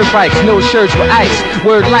with dirt bikes, no shirts with ice.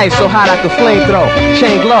 Word life so hot I can flamethrow.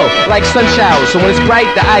 Chain glow like sun showers. So when it's bright,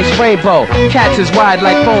 the ice rainbow. Cats is wide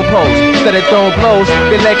like phone poles. Instead of throwing blows,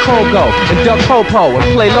 they let chrome go. And duck popo and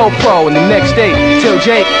play low pro. And the next day, till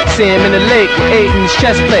Jake, see him in the lake with 8 in his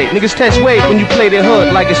chest plate. Niggas test weight when you play their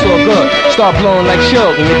hood like it's all good. Start blowing like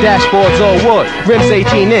Shug and your dashboard's all wood. Rims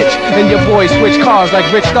 18-inch and your boys switch cars like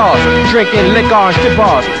rich stars. Drinking liquor and strip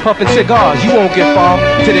bars, puffing cigars. You won't get far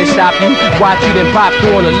till they stop you. Watch you then pop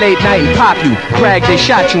through on a late night and pop you. Brag they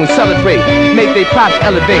shot you and celebrate. Make they props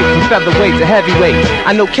elevate from featherweight to heavyweight.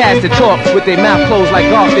 I know cats that talk with their mouth closed like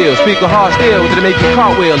Garfield. Speak a hard steel to make you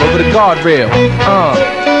cartwheel over the guardrail.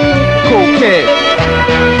 Kool Kid,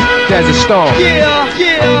 Desert Storm.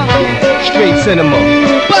 Street cinema.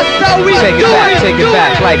 Take it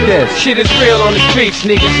back like this. Shit is real on the streets,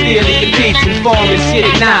 niggas stealing the beats, informants get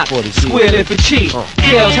it now. Squealing for cheap.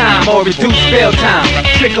 Jail time or reduced bail time.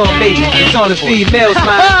 Trick on me, it's on the female's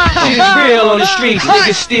mind. Shit is real on the streets,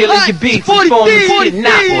 niggas stealing your beats, informants get it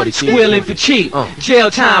now. Squealing for cheap. Jail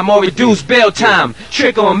time or reduced bail time.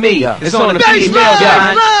 Trick on me, it's on the female's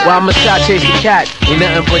mind. While Machado chase the cat, with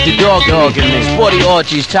nothing but the dog in me. Sporty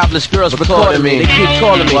orgies, topless jealous girls recording me. They keep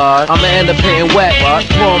calling me. I'ma end up hitting wet,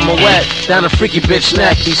 pouring my wet down a freaky bitch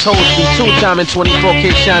neck. These hoes be 2-timing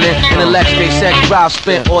 24K shining in the Lex. They sex drive,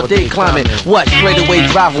 spent all day climbing. What? Straight away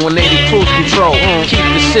driving 180 cruise control. Keep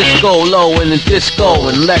the Cisco low in the disco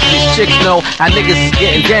and let these chicks know how niggas is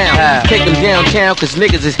getting down. Take them downtown cause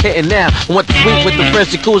niggas is hitting now. Want to sweep with the French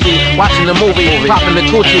jacuzzi, watching the movie, popping the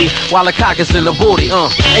coochie while the cock is in the booty.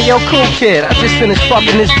 Hey yo, Kool Kid, I just finished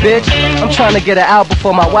fucking this bitch. I'm trying to get her out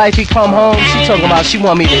before my wifey come home. She talking about she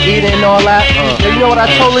want me to eat it and all that. You know what I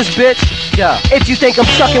told this bitch? Yeah. If you think I'm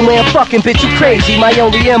sucking where I'm fucking, bitch, you crazy. My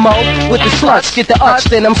only MO with the sluts, get the uts,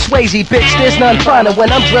 then I'm Swayze, bitch. There's none finer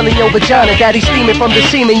when I'm drilling your vagina. Daddy steaming from the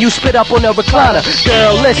semen, you spit up on the recliner.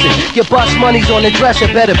 Girl, listen, your bus money's on the dresser,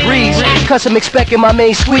 better breeze. Cause I'm expecting my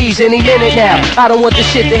main squeeze any minute now. I don't want the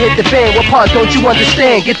shit to hit the fan. What part don't you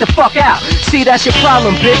understand? Get the fuck out. See, that's your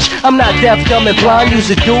problem, bitch. I'm not deaf, dumb, and blind. Use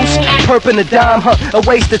a deuce, perp and a dime, a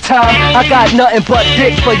waste of time. I got nothing but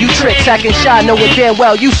dick for you tricks. Acting shy, knowing damn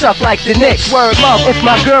well you suck like the Knicks. Word love, if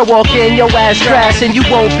my girl walk in, your ass trash, and you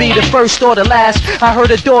won't be the first or the last. I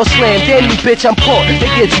heard a door slam, damn you bitch, I'm caught. It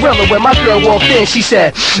gets realer when my girl walked in. She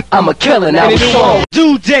said, I'm a killer, now it's on.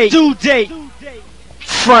 Due date.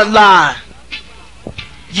 Front line.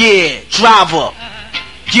 Yeah, driver.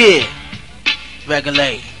 Yeah.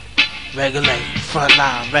 Regulate. Front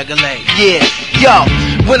line, regulate. Yeah, yo.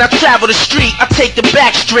 When I travel the street, I take the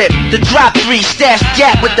back strip. The drop 3, stash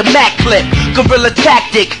gap with the Mac clip. Guerrilla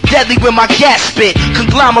tactic, deadly with my gas spit.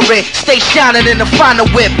 Conglomerate, stay shining in the final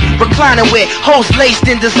whip. Reclining with hoes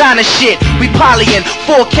laced in designer shit. We polying,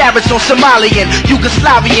 4 carats on Somalian.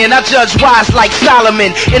 Yugoslavian, I judge wise like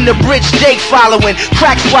Solomon. In the bridge, Jake following,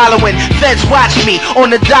 crack swallowing. Feds watch me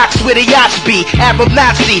on the docks where the yachts be. Arab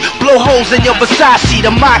Nazi, blow holes in your Versace.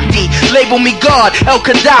 The Mahdi, label me God, El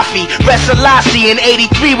Gaddafi. Rest Selassie in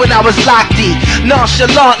 83 when I was locked deep.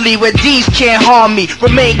 Nonchalantly, where D's can't harm me.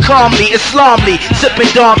 Remain calmly, Islamly, sipping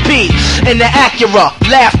Don P. In the Acura,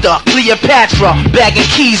 laughter, Cleopatra. Bagging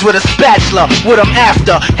keys with a spatula. What I'm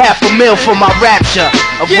after, $500,000 for my rapture.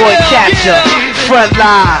 Avoid capture, front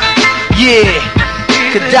line, yeah.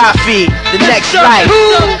 Gaddafi, the next life.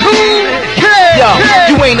 Yo,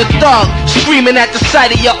 you ain't a thug, screaming at the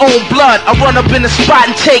sight of your own blood. I run up in the spot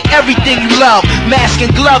and take everything you love. Mask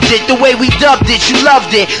and gloved it, the way we dubbed it, you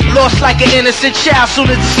loved it. Lost like an innocent child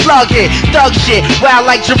soon as the slug hit. Thug shit, wild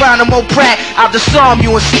like Geronimo Pratt. I'll disarm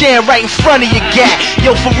you and stand right in front of your gat.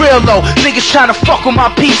 Yo, for real though, niggas tryna fuck with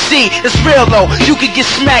my PC. It's real though, you could get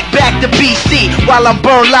smacked back to BC while I'm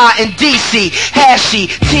burn lie in DC.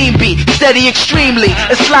 Hashy, team beat, steady extremely.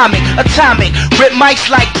 Islamic, atomic, rip mics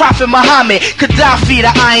like Prophet Muhammad. Gaddafi, the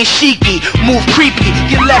Iron Sheiky. Move creepy,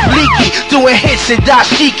 get left leaky. Doing hits in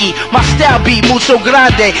dashiki. My style be mucho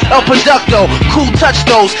grande, El Producto. Cool touch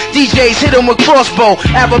those, DJs hit them with crossbow.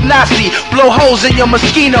 Arab Nazi, blow holes in your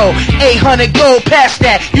Moschino. 800 gold past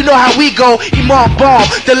that, you know how we go. Imam Bomb,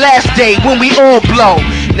 the last day when we all blow.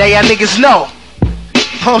 Now y'all niggas know.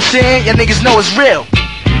 Know what I'm saying? Y'all niggas know it's real.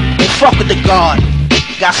 Don't fuck with the guard.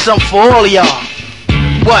 Got something for all of y'all.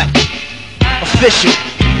 What? Official.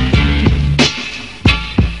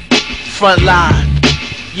 Front line.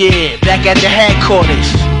 Yeah, back at the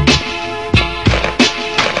headquarters.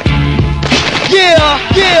 Yeah,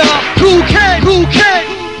 Kool Kid.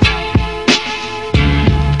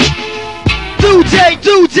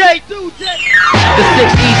 Due date. The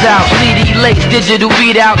 6E's out, CD lace, digital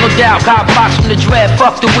readout, no doubt. Got box from the dread,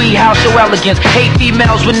 fuck the weed house, so elegance. Hate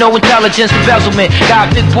females with no intelligence, embezzlement.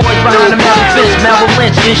 Got big boys behind the metal fist, Melvin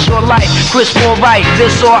Lynch, it's your life. Chris more right,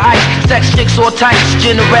 this or ice, sex chicks or tights,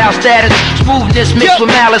 general status, smoothness mixed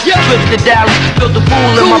with malice. Trips to Dallas, built the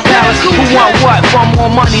pool in my palace. Who want what? For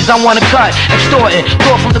more monies, I wanna cut. Extorting,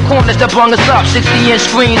 thought from the corners that brung us up. 60-inch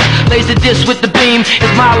screens, laser disc with the beam.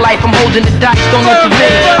 It's my life, I'm holding the dice, don't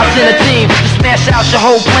intervene. I send a team to smash out your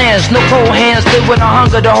whole plans. No cold hands, live with a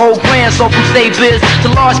hunger, the whole grand. So from state biz to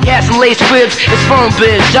large cats and lace cribs, it's firm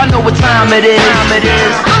biz. Y'all know what time it is. I'm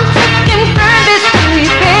taking service to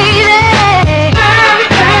you, baby.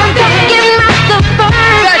 Taking out the burn.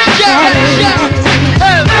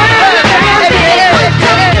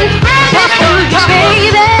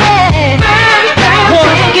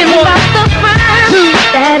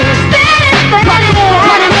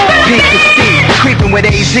 Creeping with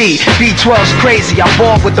AZ MC. B12's crazy, I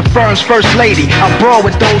ball with the firm's first lady. I brawl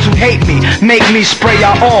with those who hate me, make me spray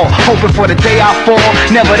y'all all. Hoping for the day I fall,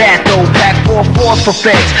 never that though. Pack 4-4s for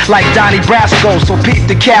feds, like Donnie Brasco. So peep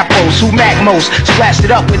the capos, who mac most. Splashed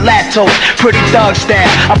it up with lactose, pretty thug style.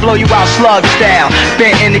 I blow you out slug style.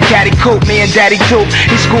 Bent in the caddy coupe, me and Daddy Duke.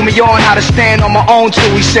 He schooled me on how to stand on my own too.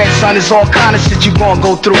 He said, son, it's all kind of shit you gon'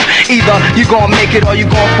 go through. Either you gon' make it or you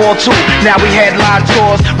gon' fall too. Now we headline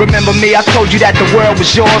tours. Remember me, I told you that the world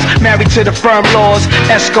was yours. Married to the firm laws.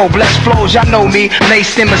 Esco, blessed flows, y'all know me.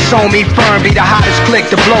 Laced in Masomi, firm be the hottest click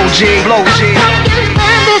to blow G. Blow G.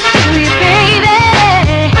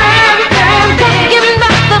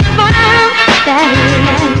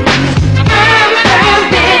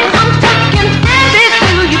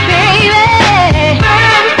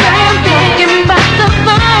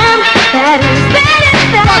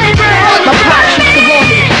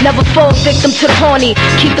 Never fall victim to the horny.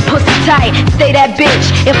 Keep the pussy tight, stay that bitch.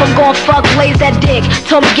 If I'm gon' fuck, blaze that dick.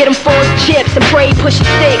 Told me get him 4 chips and pray push 6.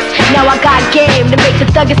 Now I got game to make the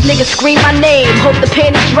thuggest niggas scream my name. Hope the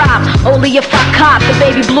panties drop, only if I cop the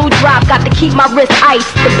baby blue drop. Got to keep my wrist iced.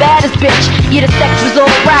 The baddest bitch, yeah, the sex was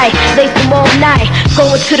alright. Laced them all night,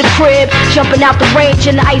 going to the crib, jumping out the range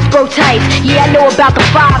in the iceberg tights. Yeah, I know about the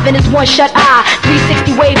 5 and his one shut eye.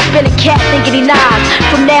 360 wave spinning cat thinking he nods.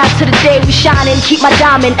 From now to the day we shining, keep my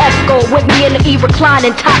diamond Esco with me in the E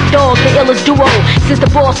reclining. Top dog, the illest duo. Since the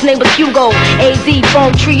boss name was Hugo. AZ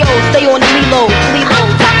phone trio, stay on the Lilo.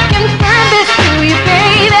 I'm talking this to you,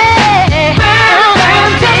 baby.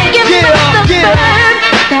 I'm taking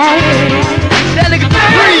that nigga can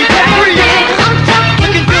breathe, I'm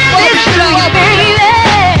talking this to you, baby.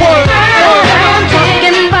 I'm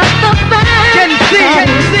talking about the fun. Can you see?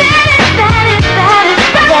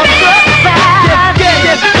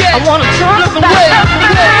 I wanna talk about it.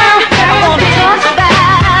 I wanna talk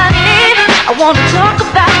about it. I wanna talk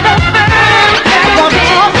about the fun. I wanna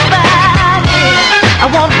talk about it. I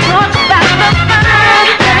wanna talk about the fun.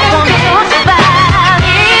 I wanna talk about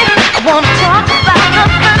it. I wanna talk about the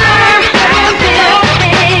fun.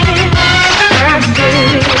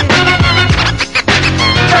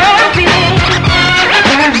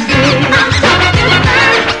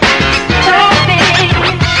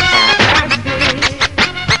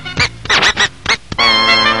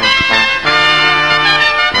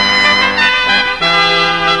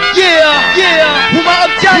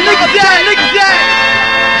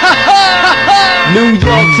 New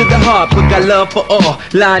York to the heart, but got love for all.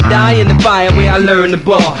 Lie, die in the fire where I learn the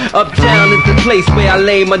ball. Uptown is the place where I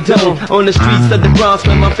lay my dome. On the streets of the Bronx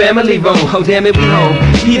where my family roam. Oh damn it, we home.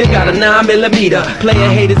 Peter got a 9mm. Player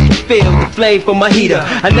haters can feel the flame from my heater.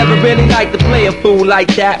 I never really liked to play a fool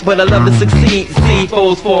like that, but I love to succeed. See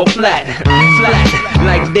foes fall flat, flat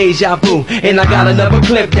like deja vu. And I got another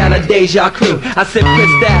clip down a deja crew. I said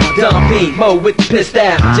pissed out, Don P, Mo with the pissed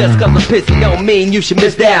out. Just cause I'm pissy don't mean you should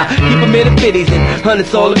miss out. Keep them in the 50s and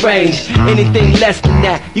 100s all arranged. Anything less than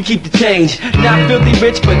that, you keep the change. Not filthy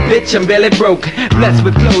rich, but bitch, I'm barely broke. Blessed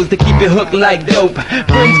with flows to keep it hooked like dope.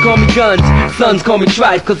 Friends call me guns, sons call me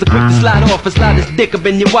trife. Cause I'm quick to slide off and slide his dick up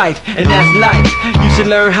in your wife. And that's life, you should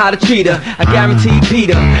learn how to treat her. I guarantee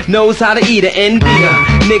Peter knows how to eat her and beat her.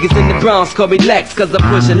 Niggas in the Bronx call me Lex, cause I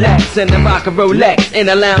push a Lex and I rock a Rolex and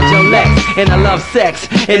I lounge on Lex. And I love sex,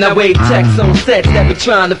 and I wave texts on sets that be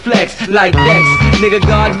trying to flex like Dex. Nigga,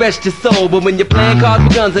 God rest your soul, but when you're playing cards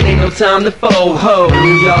with guns, it ain't no time to fold. Ho,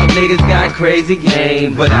 New York niggas got crazy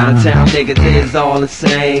game, but out of town niggas is all the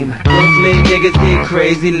same. Brooklyn niggas get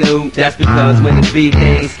crazy loot, that's because when it's beef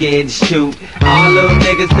they ain't scared to shoot. All little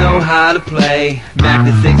niggas know how to play, Mac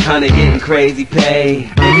the 600 getting crazy pay.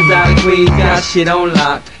 Niggas out of Queens got shit on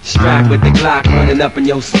lock, strapped with the Glock running up in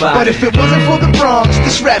your spot. But if it wasn't for the Bronx,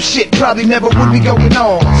 this rap shit probably never would be going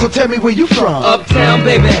on. So tell me where you from. Uptown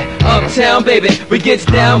baby, we gets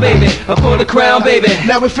down baby, up for the crown baby.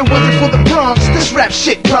 Now if it wasn't for the Bronx, this rap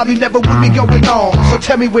shit probably never would be going on. So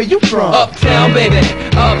tell me where you from. Uptown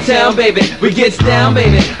baby, we gets down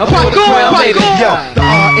baby, up for the crown baby. Yo, the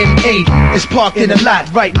RMA is parked in a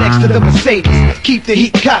lot right next to the Mercedes. Keep the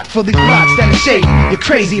heat cocked for these blocks that are shady. You're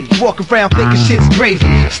crazy if you walk around thinking shit's gravy.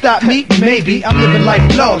 Stop me? Maybe. I'm living life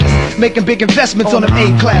flawless, making big investments on them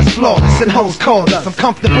A-class flawless. And hoes call us, I'm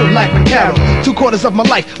comfortable like a carol. 2/4 of my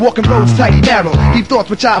life, walking roads tight and narrow. Deep thoughts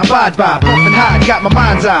which I abide by, pumping high, got my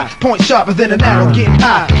mind's eye. Point sharper than an arrow, getting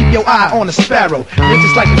high. Keep your eye on a sparrow,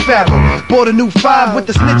 riches like the pharaoh. Bought a new 5 with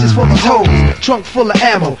the snitches for these hoes. Trunk full of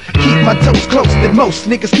ammo, keep my toes close than most.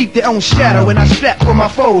 Niggas keep their own shadow, and I strap for my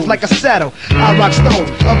foes like a saddle. I rock stones,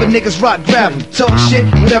 other niggas rock gravel. Talk shit,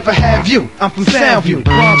 whatever have you. I'm from Soundview,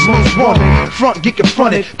 Bronx most wanted. Front get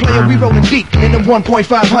confronted. Player, we rolling deep in the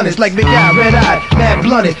 1.500s like big eye, red eye, mad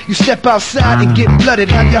blunted. You step outside and get blooded.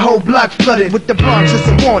 Have your whole block flooded with the Bronx. It's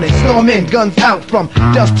a warning. Storm in, guns out from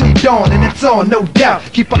dusk till dawn, and it's on, no doubt.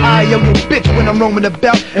 Keep an eye on your bitch when I'm roaming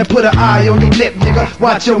about, and put an eye on your lip, nigga.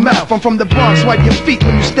 Watch your mouth. I'm from the Bronx. Wipe your feet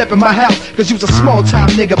when you step in my house, cause you's a small time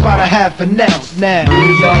nigga, about a half an ounce now.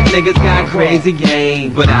 New York niggas got crazy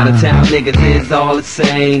game, but out of town niggas is all the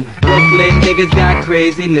same. Brooklyn niggas got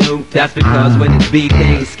crazy loot, that's because when it's beat they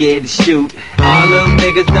ain't scared to shoot. All them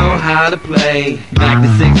niggas know how to play, back to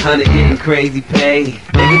 600 getting crazy pay.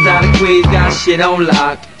 Niggas out of Queens got shit on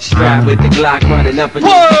lock, strapped with the Glock running up and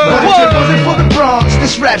down. But if it wasn't for the Bronx,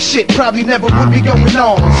 this rap shit probably never would be going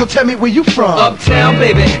on. So tell me where you from? Uptown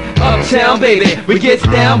baby, we gets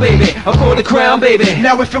down baby, I'm for the crown baby.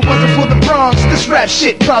 Now if it wasn't for the Bronx, this rap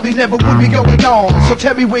shit probably never would be going on. So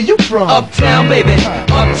tell me where you from? Uptown baby,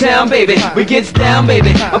 we gets down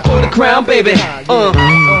baby, I'm for the crown baby.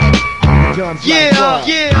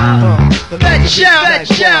 Fat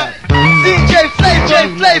shout, DJ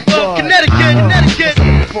Flavor, Connecticut,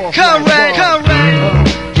 Conrad,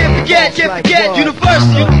 can't forget,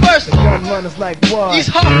 University, East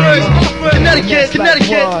Hartford, Connecticut,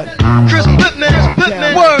 Chris Pittman,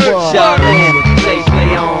 word,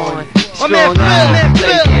 play on. my man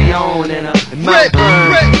Phil, Rick,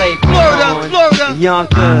 Florida,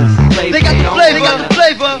 Yonkers, they got the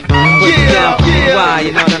flavor, yeah,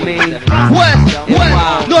 you know what I mean? West,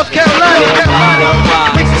 North Carolina,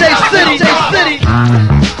 Mixtape City,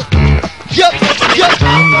 yup,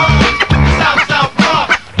 South Bronx,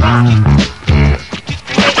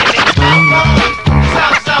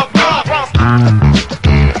 South Bronx,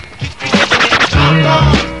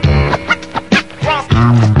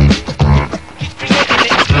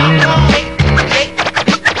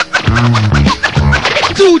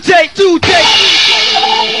 Due date.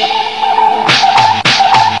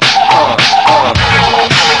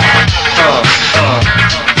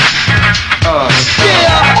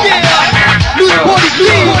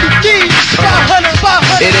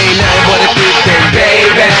 It ain't nothing but a big thing,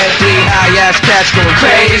 baby. Three high-ass cats going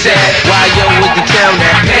crazy. Why yo with the town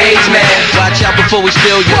that pays, man? Watch out before we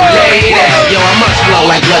steal your lady. Yo, I must flow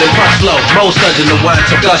like blood and pus flow. Most under the wine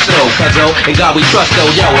to gusto, cuzzo. And God we trust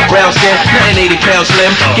though. Yo, a brown skin, nothing 80 pounds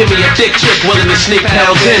slim. Give me a thick chick willing to sneak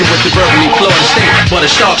pounds in with the Burgundy Florida State. But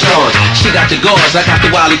the sharks on. She got the gauze, I got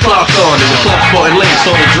the Wiley Clarks on. And the club sporting links,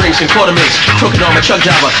 all the drinks and quarter mix. Crooked on my truck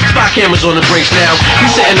driver. Spot cameras on the brakes now. You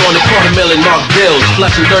sitting on the $250,000 mark bills.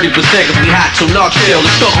 Flushing 30% cause we hot, so knock chill.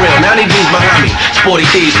 Let's talk real. Now they needs behind me. Sporty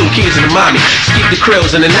thieves, 2 keys in the mommy. Keep the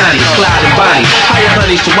krills in the 90s. Clyde and Bonnie. Hire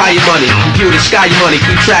honeys to wire money. Computer sky your money.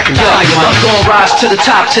 Keep tracking higher money. I'm gon' rise to the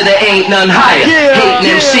top till there ain't none higher.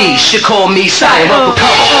 Hating MCs should call me sire.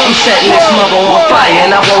 Undercover, I'm setting this mother on fire,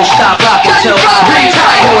 and I won't stop rocking till I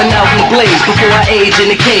retire. Going out in the blaze before I age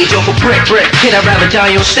in the cage. Over brick, kid, I'd rather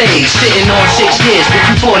die on stage. Sitting on 6 years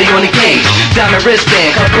with 240 on the gauge. Diamond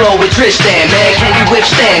wristband, come blow with Tristan. Man, can you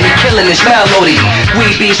withstand me killing this melody? We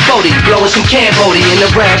be spotty, blowing some Cambody in the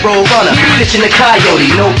red road runner. Bitching the coyote,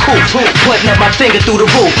 no coupe. Putting up my finger through the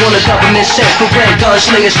roof on the government set for rent.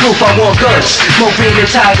 Gunslinging spoof, I want goods. More green than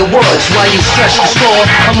Tiger Woods. While you stretch the score,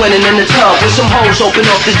 I'm winning in the tub. With some hoes open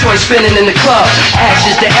off the joint spinning in the club.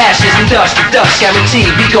 Ashes to ashes and dust to dust.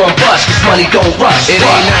 Guaranteed we gon' bust, cause money don't rust. It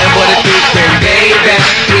ain't nothing but a big thing, baby.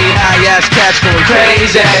 3 high-ass cats going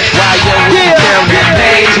crazy. Why yo with the town that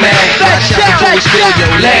pays, man? Watch out before we steal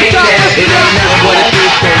your lady. It ain't nothing but a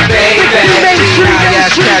big thing, baby. 3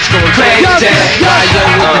 high-ass cats going crazy. Why yo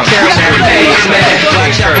with the town that pays, man?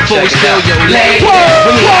 Watch out before we steal your lady.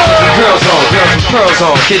 When we out with girls on, girls with pearls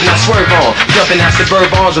on, kids not swerve on, jumping out suburb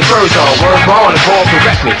arms with furs on. Word on, the ball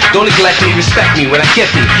correct me. Don't neglect me, respect me when I get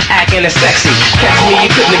me. Acting as sexy. Catch me, you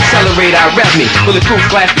couldn't accelerate, I rev me. Bulletproof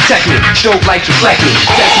glass protect me. Strobe lights reflect me.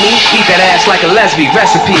 Test me, eat that ass like a lesbian.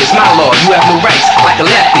 Recipe is my law, you have no rights like a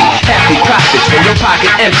lefty. Hefty profits when your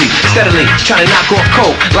pocket empty. Steadily trying to knock off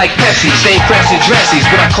coke like Pepsi. Same crepes and dressies,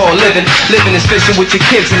 what I call living. Living is fishing with your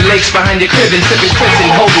kids in the lakes behind your crib and sipping Chris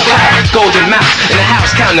and holding high. Golden mouth in the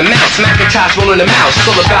house counting the mounts. Macintosh rolling the mouse. It's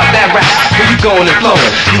all about that rap. Where you going and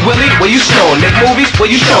flowing? You Willie? Where you snowing? Make movies? Where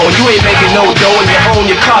you showing? You ain't making no dough and you own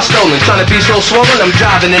your car stolen. Trying to be so swollen, I'm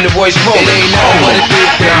driving in the voice rolling. It ain't nothing but a big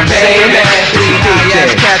thing, baby. 3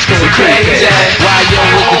 high-ass cats going crazy. Why yo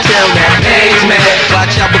with the town that pays, man?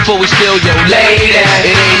 Watch out before we steal your lady.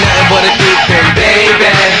 It ain't nothing but a big thing, baby.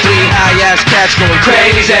 3 high-ass cats going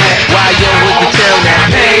crazy. Why yo with the town that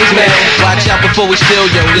pays, man? Watch out before we steal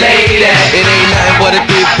your lady. It ain't nothing but a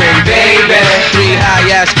big thing, baby. 3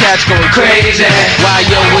 high-ass cats going crazy. Why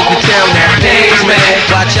yo with the town that pays, man?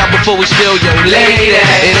 Watch out before before we steal your lady.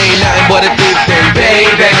 It ain't nothing but a 3-thing,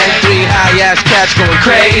 baby. 3 high-ass cats going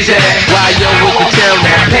crazy. Why yo with the tail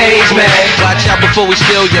that pays me? Watch out before we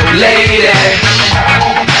steal your lady.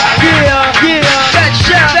 Yeah, that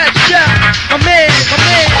shot, my man,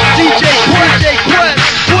 DJ Quick,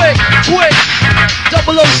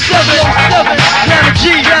 007,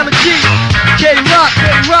 Gamma G,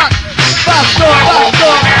 K-Rock, 5-star,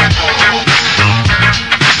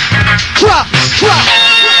 drop.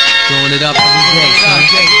 Throwing it up every day, son.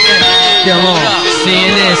 Still on,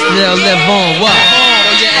 seeing this, still live on, what?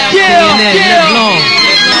 Seeing this, live long.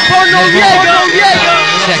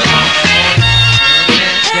 Check it.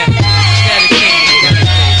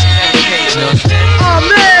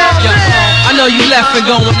 I know you left and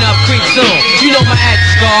going up creek soon. You know my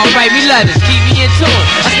address, girl. Write me letters, keep me in tune.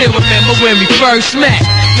 I still remember when we first met.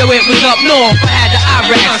 Yo, it was up north. I had the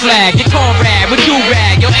Iraq flag, your cornrag, with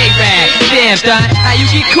do-rag, your A-rag. Damn, son, how you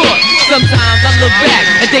get caught? Sometimes I look back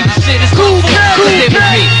and think the shit is cool. Cause it was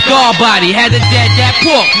me, guard body, had to dead that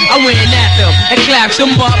pork. I went at them and clapped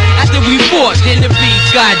them up after we fought. Then the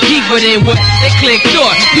beats got deeper than what they clicked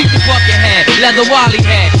on. Keep the bucket head, leather Wally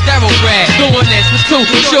head, thoroughbred. Doing this with 2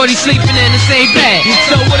 shorty sleeping in the same bed.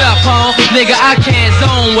 So what up, home? Nigga, I can't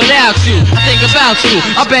zone without you. I think about you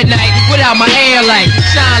up at night without my hair light.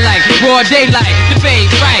 Shine like broad daylight, the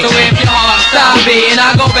babe right. So if your heart stop beating,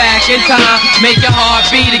 I go back in time, make your heart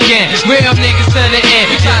beat again. Real niggas to the end,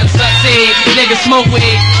 trying to succeed. Niggas smoke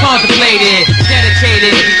weed, contemplated,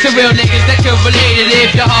 dedicated to real niggas that could relate it.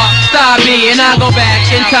 If your heart stop beating, I go back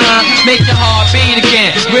in time, make your heart beat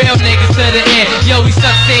again. Real niggas to the end, yo, we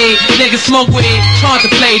succeed. Niggas smoke weed,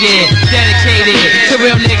 contemplated, dedicated to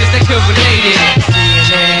real niggas that could relate it.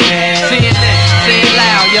 Seeing that, say it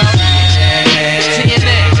loud, yo. Seeing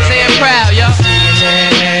that, say it proud, yo. Seeing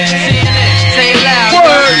that, say it loud.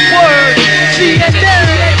 Word, seeing that.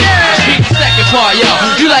 Beat the second part, yo.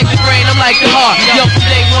 You like the brain, I'm like the heart. Yo, from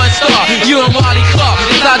day 1 star, you and Wally Clark.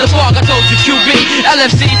 Inside the park, I told you QB,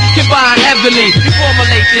 LFC combine heavily. We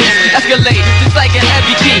formulate this, escalate, just like a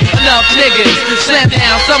heavy key. Enough niggas, slam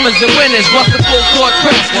down summers and winners. Bust the full court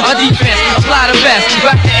press, on defense, apply the best.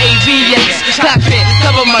 Rock the AVX, cockpit,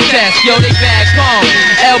 cover my chest. Yo, they bag palm,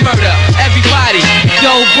 L murder, everybody.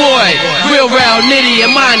 Yo, boy, real Nitty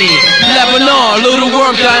and Monty, Lebanon, little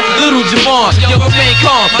worm done, little Javon. Yo, remain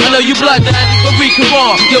calm, I know you blood done, but we come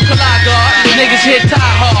on. Yo, Kalagar, niggas hit tie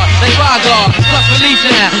hard, like Rygar. Plus relief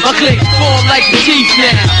now, my click form like the Chiefs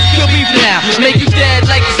now. Kill beef now, make you dead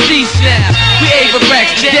like the Steeds now. We Ava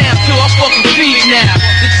Rex, down to our fucking feet now.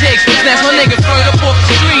 The Jakes, that's my nigga further up off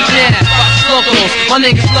the street now. Locals, my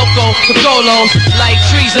niggas loco, the golos, light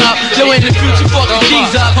trees up. Yo, in the future, fucking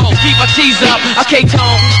G's up. Keep my T's up, I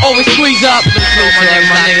K-tone, always squeeze up. My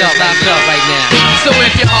niggas locked up right now. So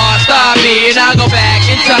if your heart stop beating, I go back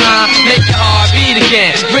in time, make your heart beat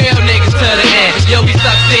again. Real niggas to the end, yo, we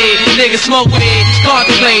succeed. Niggas smoke weed,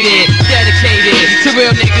 contemplated, dedicated to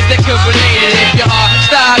real niggas that could relate it. If your heart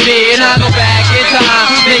stop beating, I go back in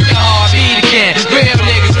time, make your heart beat again. Real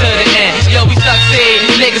niggas to the end, yo, we succeed.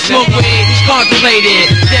 Niggas smoke weed,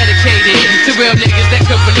 contemplated, dedicated to real niggas that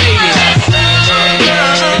could relate it.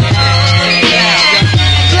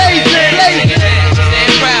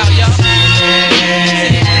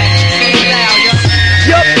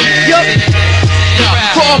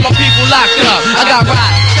 For all my people locked up, I got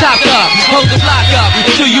rock chopped up, hold the block up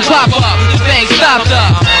until you pop up. The bank stopped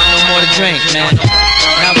up. I want no more to drink, man.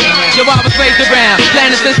 Yo, I was raised around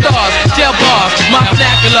planets and stars, jail bars, my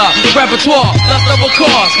vernacular, repertoire, lust over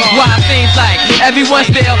cause. Why it seems like everyone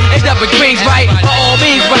still ends up with greens right, by all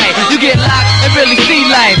means right. You get locked and really see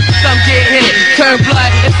life. Some get hit, turn blood,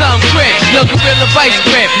 and some grip. Yo, gorilla vice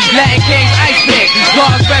grip, Latin kings ice pick,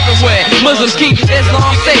 guards everywhere. Muslims keep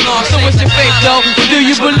Islam safe. So what's your faith, though? What do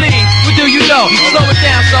you believe? What do you know? Slow it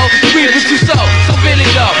down, so you read what you sow. So really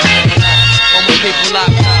though, all my people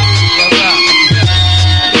locked up.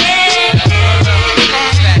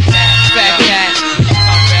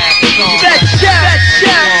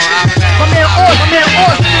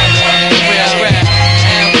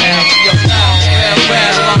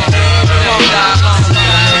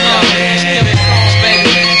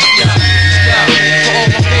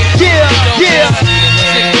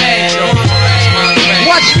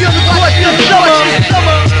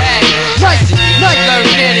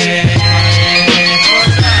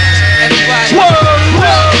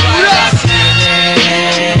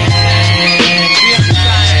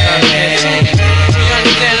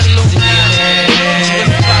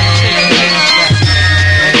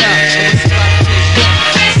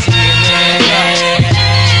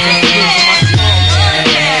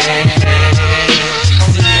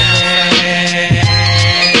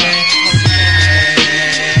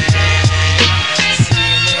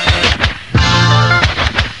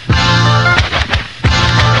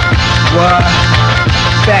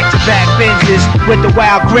 with the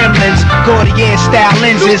wild gremlins, Gordian style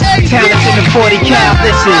lenses, talents in the 40 cal.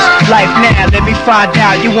 This is life now, let me find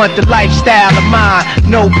out. You want the lifestyle of mine,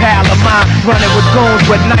 no pal of mine. Running with goons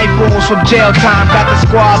with knife wounds from jail time. Got the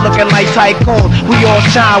squad looking like tycoons. We all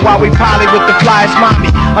shine while we poly with the flyest mommy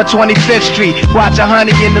on 25th Street. Watch a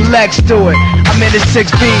honey in the Lex do it. I'm in the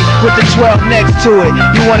 6B with the 12 next to it.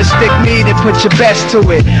 You wanna stick me, then put your best to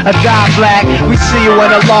it. A god black, we see you in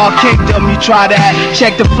the law kingdom. You try that,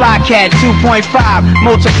 check the fly cat 2.5,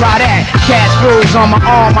 multiply that. Cash rules on my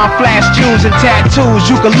arm, I flash jewels and tattoos.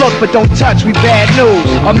 You can look but don't touch, we bad news.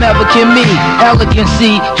 American me,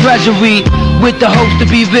 elegancy, treasury. With the hopes to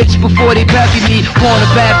be rich before they bury me. Born a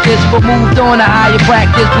Baptist, but moved on to higher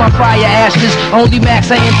practice. Blunt fire ashes, only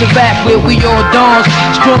max I interact with. We all dons,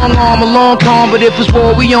 strong arm, a long con. But if it's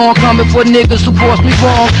war, we on. Coming for niggas who force me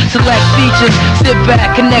wrong. Select features, sit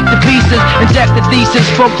back, connect the pieces. Inject the thesis,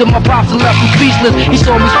 spoke to my pops and left him speechless. He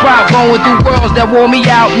saw me sprout, going through worlds that wore me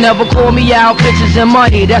out. Never call me out, bitches and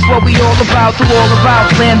money. That's what we all about, through all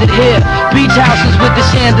about. Landed here, beach houses with the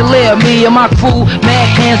chandelier. Me and my crew, mad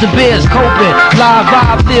cans of beers, coping. Live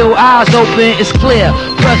vibe, feel eyes open, it's clear.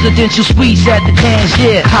 Presidential suites at the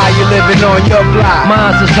Tangier. How you living on your block?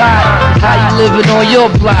 Mine's is hot. How you living on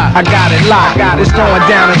your block? I got it locked. It's going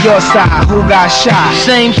down on your side. Who got shot?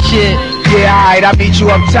 Same shit. Yeah, alright, I meet you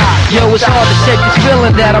up top. Yo, it's hard to shake this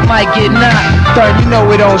feeling that I might get knocked. Third, you know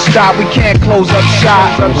we don't stop. We can't close up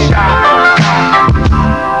shop.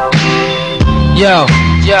 Yo.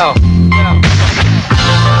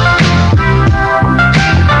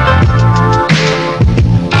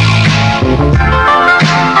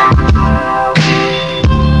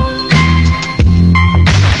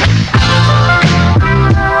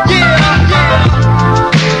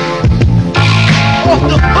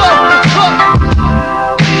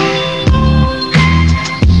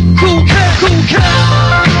 Kool Kid.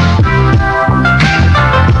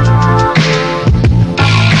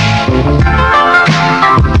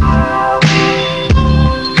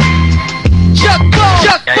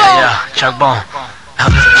 Chuck Bone.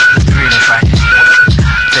 Let's read this right.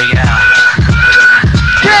 Take it out.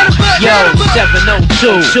 Yo,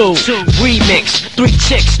 702 remix, 3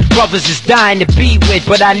 chicks, brothers is dying to be with,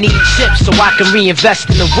 but I need chips so I can reinvest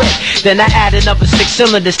in the whip. Then I add another 6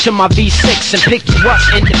 cylinders to my V6 and pick you up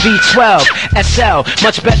in the V12 SL,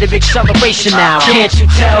 much better acceleration now. Can't you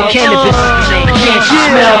tell? Cannabis is the name. Can't you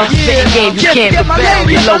smell? Spitting game, you can't rebel.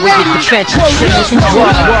 You lower your defenses.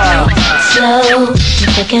 Slow,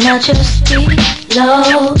 you're picking out your speed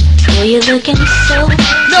low. Boy, you're looking so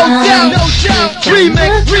No doubt,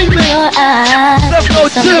 remix. your eyes.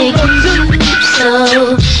 Something so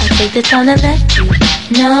I take the time to let you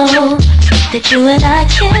know that you and I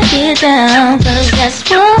can't get down, 'cause that's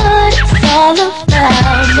what it's all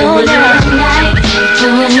about. No doubt,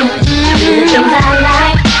 doing the things I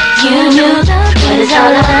like. You knew what it's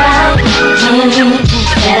all about.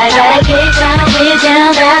 That I gotta get down, way down.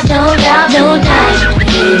 That's no doubt, no doubt.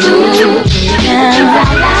 You knew the things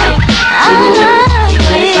I like. I like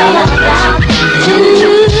what it's all about.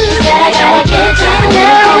 That I gotta get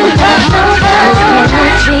down, that's no doubt.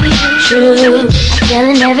 True,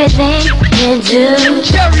 telling everything you do,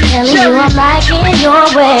 telling you I'm liking your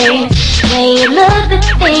way. When you look at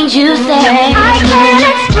the things you say, I can't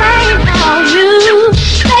explain how you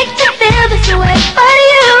make me feel this way, but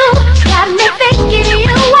you got me thinking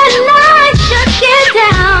you and I should get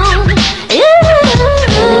down.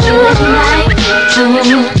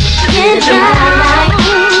 Get down,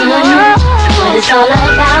 what it's all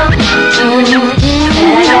about.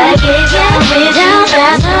 I gotta get down,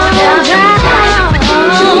 that's no doubt.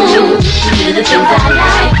 Do the things I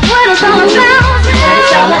like. What it's all about. What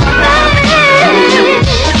it's all about.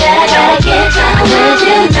 I gotta get down with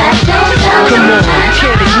you, that's no doubt. Come on, you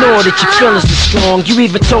can't ignore that your feelings are strong. You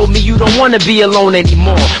even told me you don't wanna be alone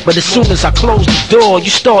anymore. But as soon as I close the door, you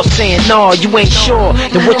start saying, nah, you ain't sure.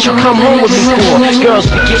 Then what you come home with me for? Girls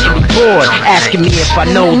be getting me bored, asking me if I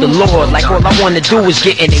know the Lord. Like all I wanna do is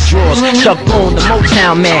get in their drawers. Chuck Bone, the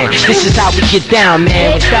Motown man. This is how we get down,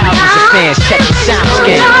 man. With thousands of fans, check the sound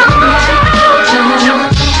scan.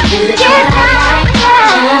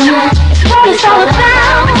 What it's all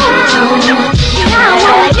about. Now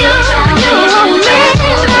what you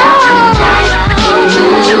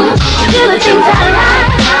do the things I like.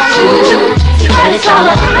 What it's all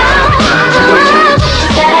about.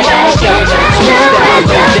 That I gotta get down.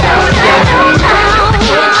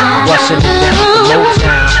 What's in the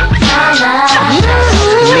Motown?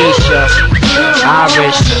 Misha,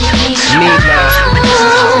 Irish, Mila,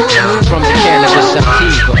 from the Cannabis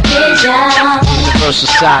Sativa, universal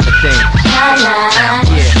side of things.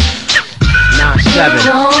 Yeah, 9-7.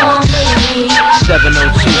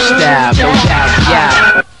 702 style, no doubt,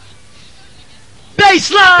 yeah.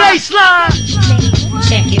 Baseline.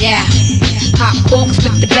 Check it out. Pop folks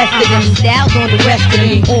with the best of them, styles on the rest of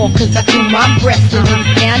them. All cause I threw my breast in them.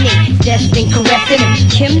 Down there, destined caressing them.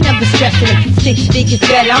 Kim never stressing them. 6 figures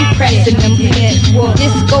better, I'm pressing them. Yeah. Well,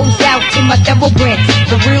 this goes out to my thoroughbreds.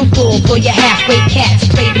 The real fools or your halfway cats.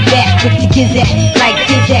 Play the back with the gizzat, like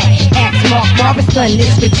Dizat. Ask Mark Morrison,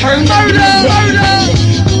 this return to music.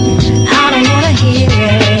 I don't wanna hear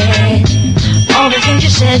it. All the things you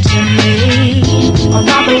said to me,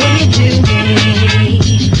 about the way you do me,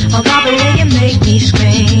 about the way you make me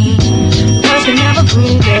scream. Words can never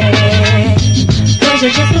prove it. Words are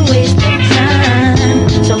just a waste of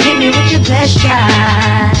time. So hit me with your best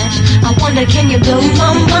shot. I wonder, can you blow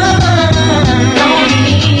my mind? Don't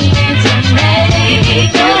need to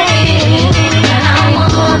make your will, and I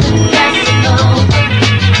want to guess it over.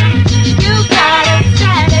 You gotta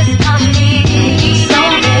satisfy me. So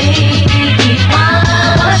baby,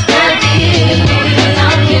 what's the deal? 'Cause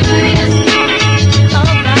I'm curious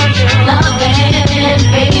about your loving,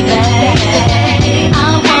 baby. I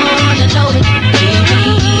wanna know it, baby.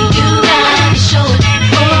 You gotta show it,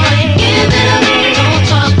 boy. Give it up, don't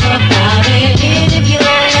talk about it. If you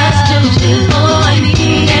just do it, boy,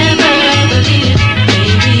 never believe it,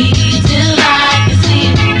 baby. Till I can see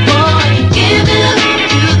it, boy. Give it up,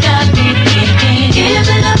 you got me thinking. Give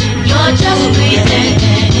it up, you're just breathing.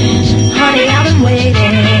 Honey, I've been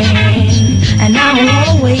waiting, and I don't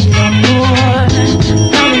wanna wait no more.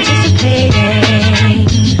 I'm anticipating,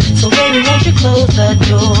 so baby, won't you close the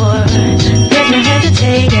door? There's no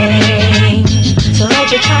hesitating, so don't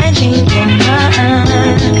you try and change your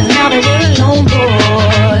mind. 'Cause now that we're alone,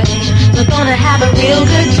 boy, we're gonna have a real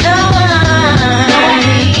good time. Don't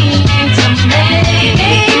need to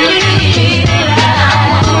make you feel I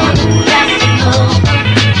want to pass it over.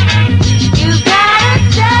 You gotta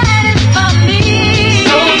satisfy me.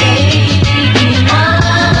 So baby,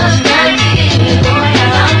 what's that deal? Boy,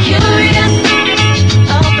 I'm curious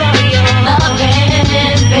about your loving,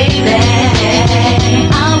 baby.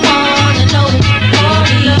 I wanna know it, boy.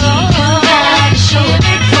 You gotta show it,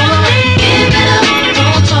 boy. Give it up,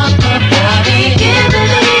 don't talk about it. Give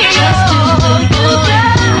it up, just do it, boy.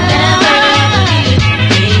 Never believe it,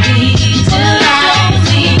 baby, till I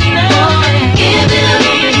see it, boy. Give it up,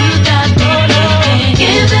 you got me thinking.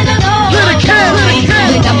 Give it up,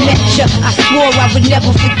 When I met ya, I swore I would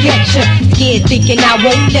never forget ya. Scared thinking I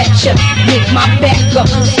won't let ya lick my back up,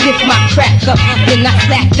 stiff my crack up. Then I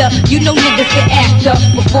slacked up. You know niggas can act up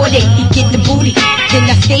before they get the booty. Then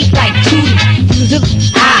I skate like Tootie.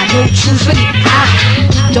 Usually I know truthfully I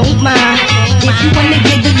don't mind if you wanna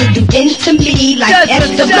get a little into me like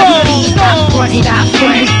SWB. I'm frontin' out for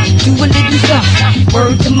me, do a little stuff.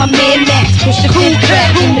 Word to my man Max, push the Kool Kid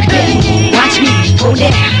in the bed. Watch me go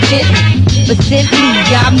down gently. But simply,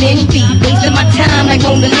 I'm envy, wasting my time like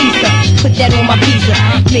Mona Lisa. Put that on my visa,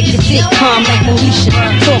 make it sitcom like Moesha.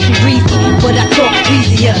 Talking breezy, but I talk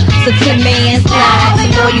easier. So 10 man slide, the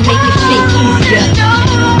more you make it fit easier.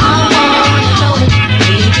 I wanna know it,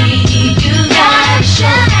 baby. You gotta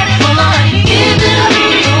show it, boy. Give it up,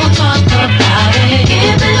 don't talk about it.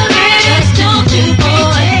 Give it up, just don't do,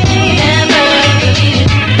 boy. Never believe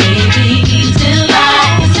it, baby, till I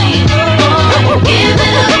can see it, boy. Give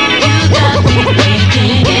it up, you got me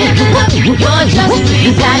thinking. Give it up, you're just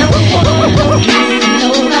breathing. I don't want kissing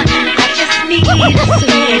over. I just need a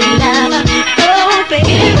sweet lover. Oh,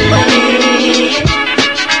 baby,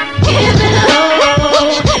 give it up.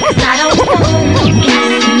 'Cause I don't want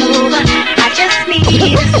kissing over. I just need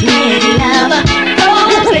a sweet lover.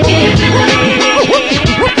 Oh, baby,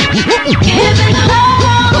 give it up.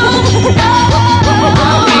 I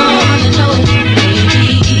wanna know it,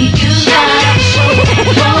 baby. You gotta show it,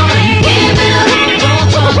 boy. Give it up, don't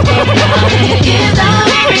talk about it. Give it up,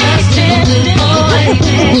 just do it, boy.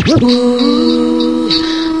 Ooh,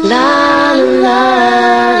 la la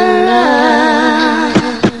la.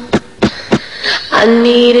 I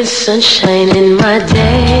needed sunshine in my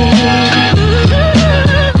day,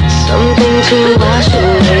 something to wash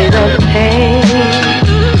away the pain.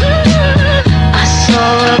 I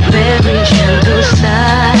saw a very gentle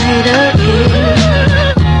side of you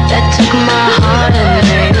that took my heart and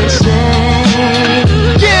made it sing.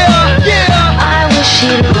 Yeah, yeah. I wish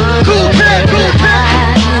she'd run away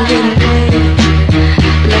hide in me.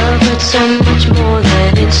 Love hurt so much more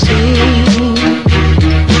than it seemed.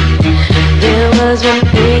 There was one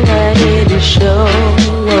thing I didn't show.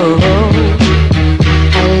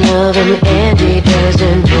 I love him and he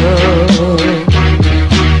doesn't know.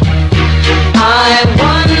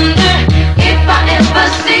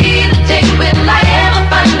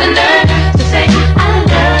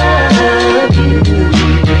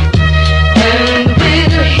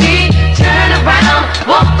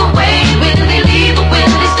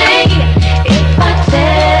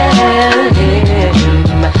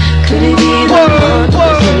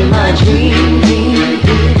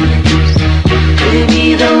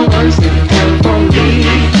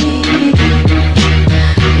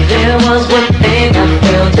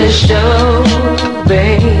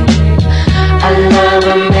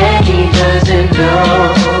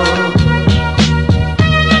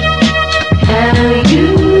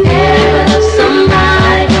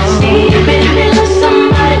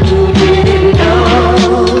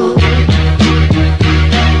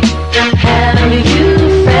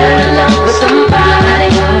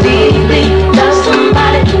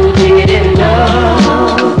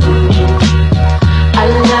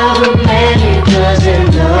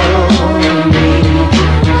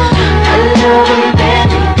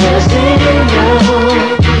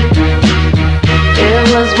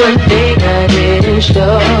 one thing I didn't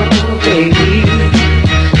show, baby.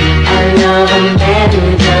 I love a man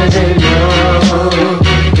who doesn't know.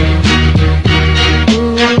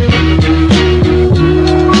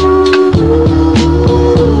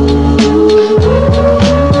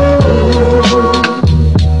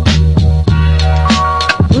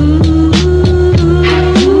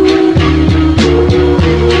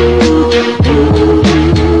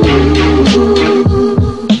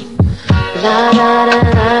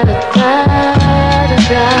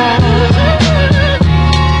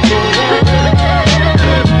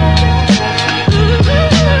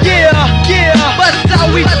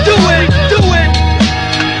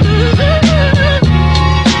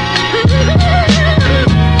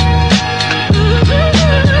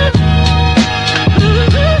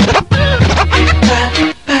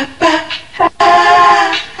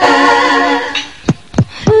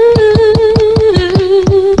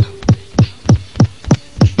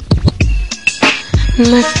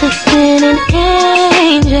 Must have been an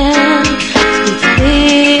angel, sweet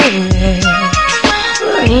spirit,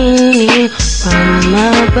 raining from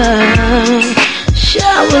above,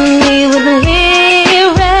 showering me with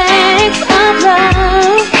lyrics of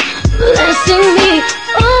love, blessing me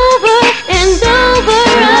over and over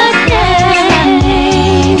again.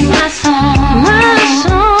 My song, my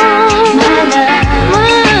love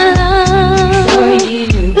for you,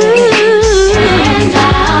 and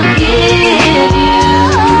I'll give you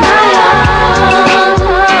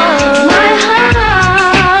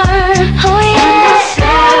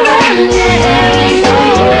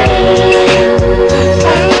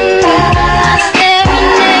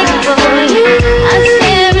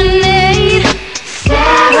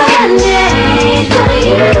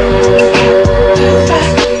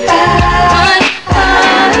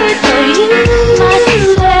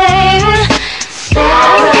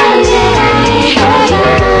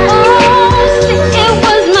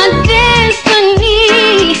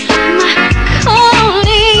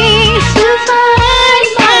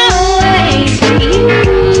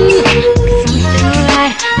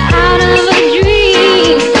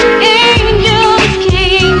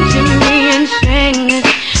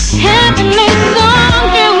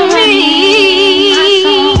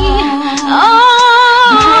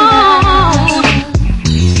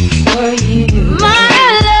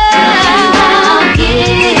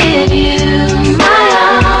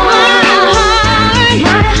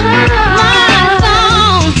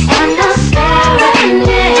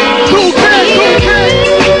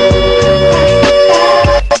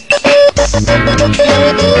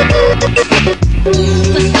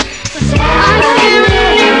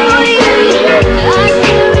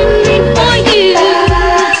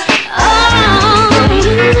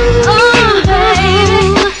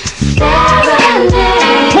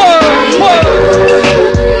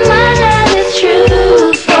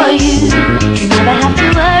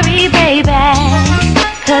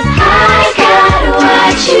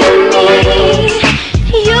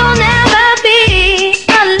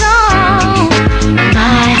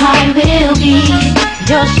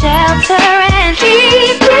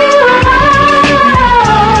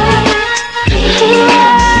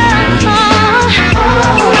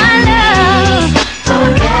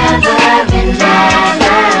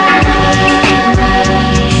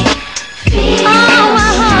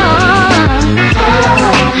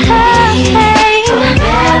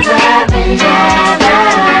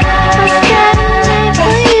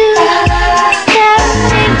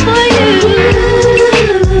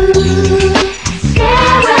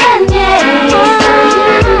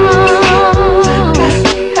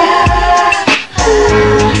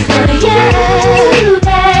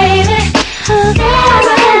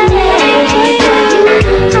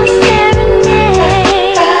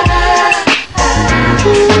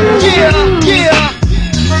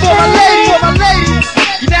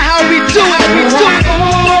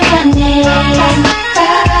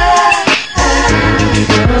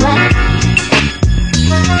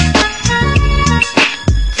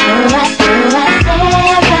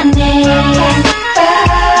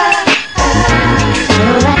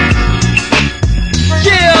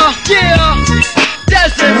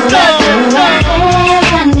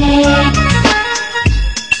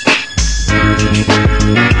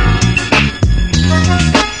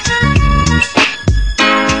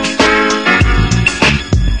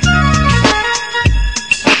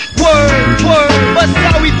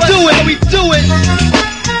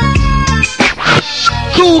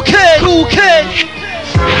Kool Kid, Kool Kid.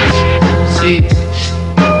 See,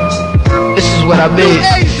 this is what I mean.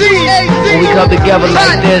 When we come together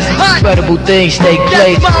like this, incredible things take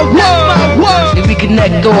place. And we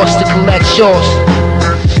connect doors to collect shores.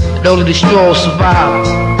 but only the strong survive.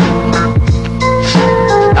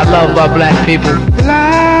 I love our black people.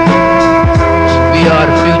 We are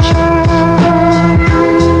the future.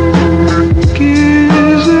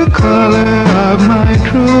 Is the color of my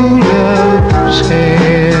true love's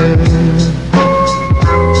hair.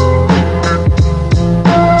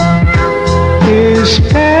 His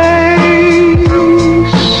face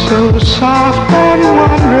so soft and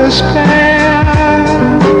wondrous fair.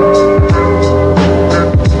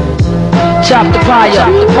 Chop the fire,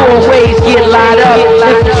 4 ways get lined up.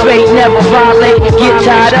 Infiltrate, never violate, get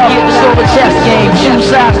tied up. It's all a chess game, 2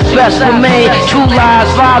 sides best remain. True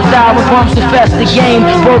lies, vibes die when bumps infest the game.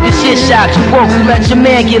 Broken shit shots, you broke, you let your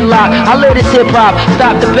man get locked. I live this hip hop,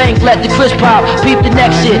 stop the bank, let the crisp pop. Peep the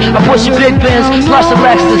next shit, I'm pushing big bins, plus a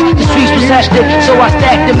Lexus. The streets was hectic, so I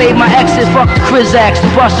stacked and made my exit. Fuck the Crizax,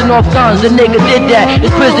 the busting off guns, the nigga did that.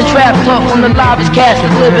 It's prison trap talk from the lobbies,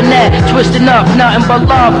 castles living that. Twisting up, nothing but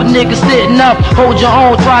love for niggas sitting up. Hold your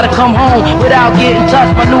own, try to come home without getting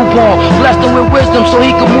touched by newborn. Bless him with wisdom so he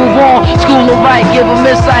can move on. School him right, give him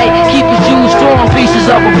insight. Keep his Jews strong, pieces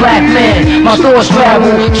of a black man. My thoughts travel,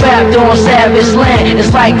 trapped on savage land. It's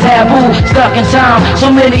like taboo, stuck in time. So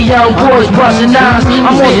many young boys busting nines.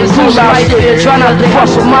 I'm on some cool out shit, try not to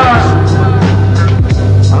bust with mine.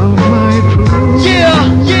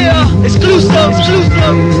 Yeah, exclusive.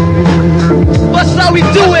 What's how we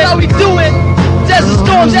do it? Desert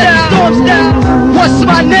storms down. What's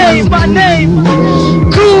my name?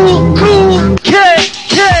 Kool Kid.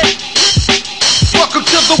 Welcome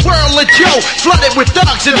to the world of Joe, flooded with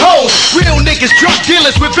thugs and hoes. Real niggas, drug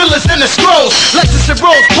dealers with villas and the scrolls. Lexus and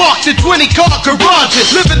Rolls parked in 20-car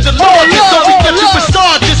garages. Living the largest, so we get you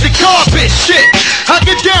massages and carpet. Shit, I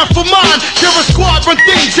get down for mine. Terror squad run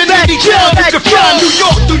things in any jail you can find.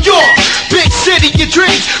 New York, big city, your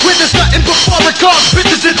dreams. Where there's nothing but foreign cars,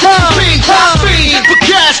 bitches and fiends. Fiend for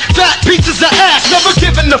cash, fat pizzas of ass. Never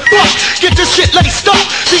giving a fuck. Get this shit laced up.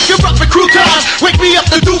 Think you're up for crew times. Wake me up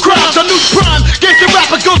to do crimes. A new prime. The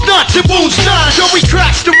rapper goes nuts and wounds nine. So we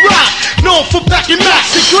cracks the rock. Known for backing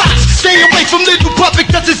Max and Glocks. Stay away from little puppet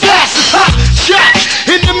cause his ass is hot. Shot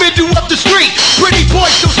in the middle of the street. Pretty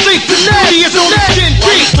boys don't sleep. The city is on the skin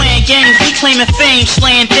deep. Playing games, we claiming fame,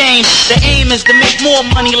 slaying dames. The aim is to make more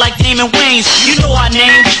money like Damon Wayans. You know our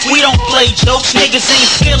name, we don't play jokes. Niggas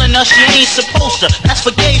ain't feeling us, you ain't supposed to. That's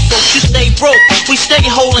for gay folks, you stay broke. We stay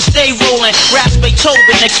holding, stay rolling. Raps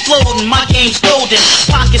Beethoven exploding, my game's golden.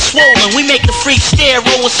 Pockets swollen, we make the freaks stare,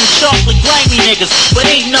 roll with some chocolate grimy niggas. But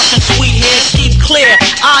ain't nothing sweet here, keep clear.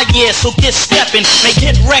 So get stepping, make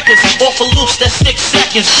hit records off a loops that's 6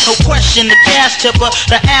 seconds. No question, the cash tipper,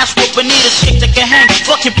 the ass whooper, need a chick that can hang.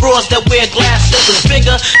 Fuck your bras that wear glass slippers.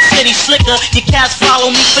 Bigger, city slicker, your cats follow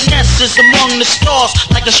me. Finesses among the stars,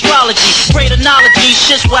 like astrology. Great analogy,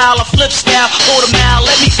 shit's wild, I flip style. Hold a mile,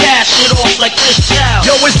 let me pass shit off like Chris Child.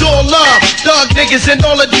 Yo, it's all love, thug niggas and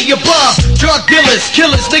all of the above. Drug dealers,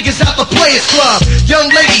 killers, niggas out the Players Club. Young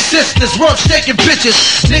ladies, sisters, rump shaking bitches.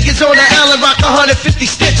 Niggas on the island rock 150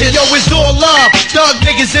 stitches. Yo, it's all love, thug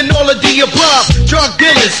niggas and all of the above. Drug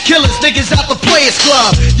dealers, killers, niggas out the Players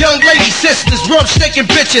Club. Young ladies, sisters, rump shaking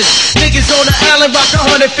bitches. Niggas on the island rock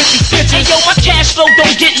 150 stitches. Hey yo, my cash flow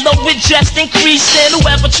don't get low, it just increasing.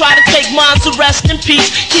 Whoever try to take mine to rest in peace.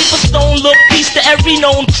 Keep a stone look, peace to every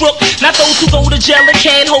known crook. Not those who go to jail and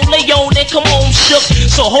can't hold their own and come home shook.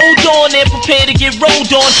 So hold on and prepare to get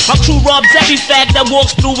rolled on. My crew robs every fag that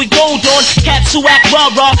walks through with gold on. Cats who act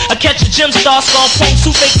rah-rah, I catch a gym star, scar punks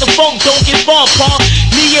who fake the funk, don't get far apart.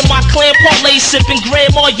 Me and my clan parlay, sipping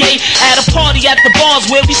Grand Marnier at a party at the bars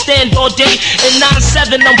where we stand all day. In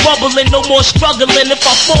 9-7 I'm bubbling, no more struggling. If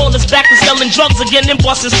I fall, it's back to selling drugs again and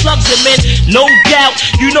busting slugs and men. No doubt,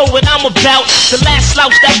 you know what I'm about. The last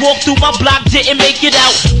slouch that walked through my block didn't make it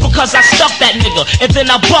out because I stuffed that nigga and then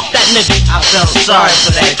I bucked that nigga. I felt sorry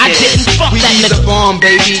for that kid. I didn't fuck that nigga. We the bomb,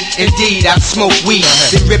 baby. Indeed, I've smoked weed.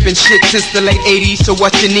 Been ripping shit since the late 80s, so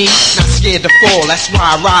what you need? Not scared to fall, that's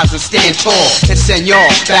why I rise and stand tall and send y'all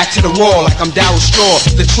back to the wall like I'm Darryl Straw.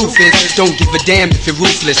 The truth is, don't give a damn if you're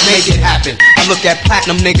ruthless. Make it happen. I look at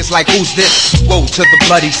platinum niggas like, who's this? Woe to the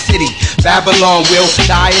bloody city. Babylon will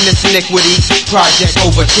die in its iniquity. Project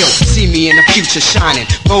overkill. See me in the future shining,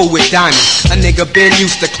 bold with diamonds. A nigga been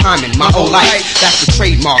used to climbing my whole life. That's the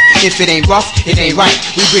trademark. If it ain't rough, it ain't right.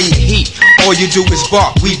 We bring the heat. All you do is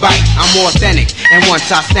bark, we bite. I'm authentic, and once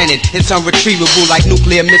I send it, it's unretrievable like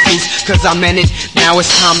nuclear missiles. Cause I meant it. Now it's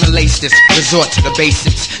time to lace this. Resort to the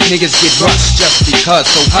basics. Niggas get rushed just because.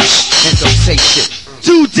 So hush and don't say shit.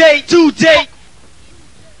 Today.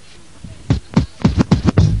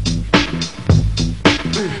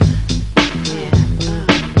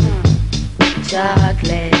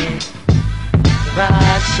 Chocolate.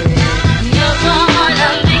 shit. You're gonna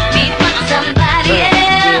make me fuck somebody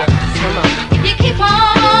else. If you keep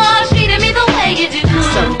on treating me the way you do.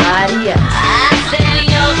 Somebody else. I said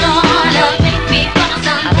you're gonna make me fuck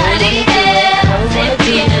somebody else. If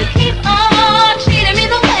you keep on treating me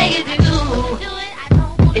the way you do.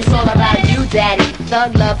 It's all about you, daddy.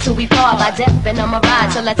 Thug love till we fall by death, and I'ma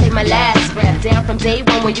ride till I take my last breath. Down from day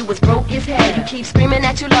one when you was broke as hell. You keep screaming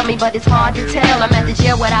that you love me, but it's hard to tell. I'm at the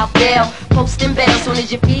jail without bail, posting bail. Soon as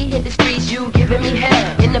your feet hit the streets, you giving me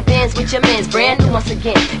hell. In the Benz with your mans, brand new once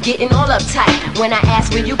again. Getting all uptight when I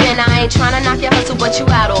ask where you been. I ain't trying to knock your hustle, but you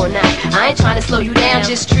out all night. I ain't trying to slow you down,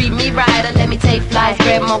 just treat me right. Or let me take flights,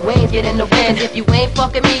 grab my wings, get in the wind. If you ain't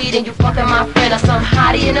fucking me, then you fucking my friend. Or some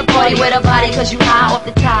hottie in the party with a body, cause you high off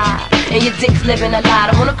the top. And your dick's living a lie,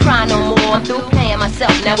 I don't wanna cry no more. I'm through playing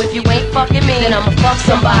myself. Now if you ain't fucking me, then I'ma fuck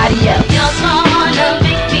somebody else. You're gonna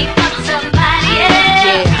make me fuck somebody else.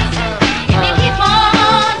 Yeah. If you keep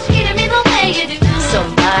on treating me the way you do.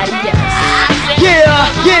 Somebody else.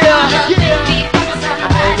 Yeah, yeah.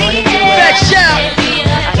 Back shout.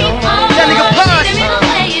 That nigga Posh.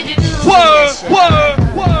 Word, word,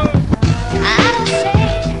 word. I don't say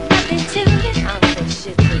nothing to you.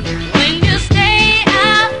 When you stay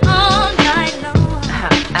out all night long.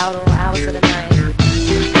 Out all hours of the night.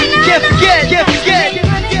 Can't forget.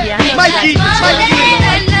 Mikey,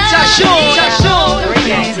 Tashawn.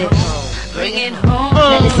 Bring it home.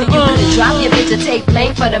 Now listen, you could've dropped your bitch or take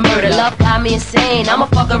blame for the murder. Love got me insane. I'ma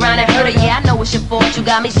fuck around and hurt her. Yeah, I know it's your fault. You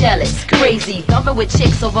got me jealous, crazy, thumping with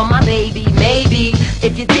chicks over my baby. Maybe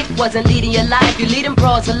if your dick wasn't leading your life, you lead them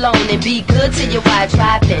broads alone and be good to your wife.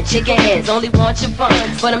 Trifling, chicken heads, only want your fun,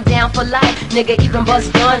 but I'm down for life. Nigga, even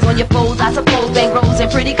bust guns on your foes. I suppose bank rolls and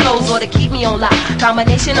pretty clothes or to keep me on lock.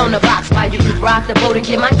 Combination on the box while you could rock the boat and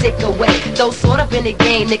get my dick away. Those sort up in the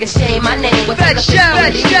game, nigga, shame my name. Without the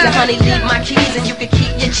honey, leave my keys and you can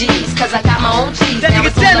keep your G's. Cause I got my own cheese. Now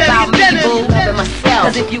it's all about me, boo, loving myself.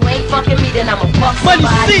 Cause if you ain't fucking me, then I'ma fuck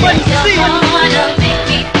somebody else. You're gonna make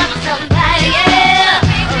me fuck somebody else.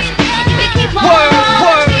 If you keep on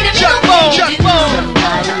treating me the way you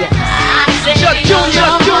do. I said you're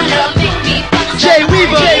gonna make me fuck Jay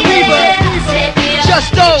somebody Weaver. else.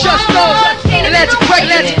 Justo.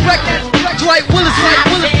 Atlantic Records. Dwight Willis.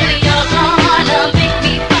 You're gonna make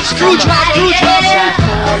me fuck Screwdriver.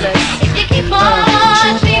 If you keep on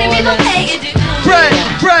treating me the way you do. Brad.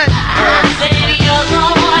 I said you're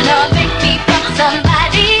gonna make me fuck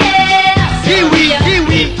somebody else. Pee-wee.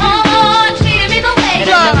 Keep on treating me the way you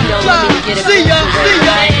do. See ya.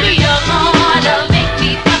 You're gonna make me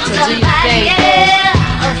fuck somebody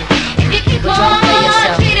else. If you keep on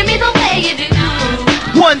treating me the way you do.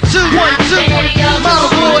 1, 2. Mama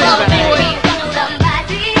boy.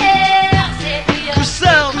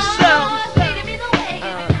 Crucell.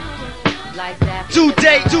 Due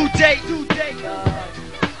date.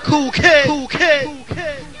 Kool Kid.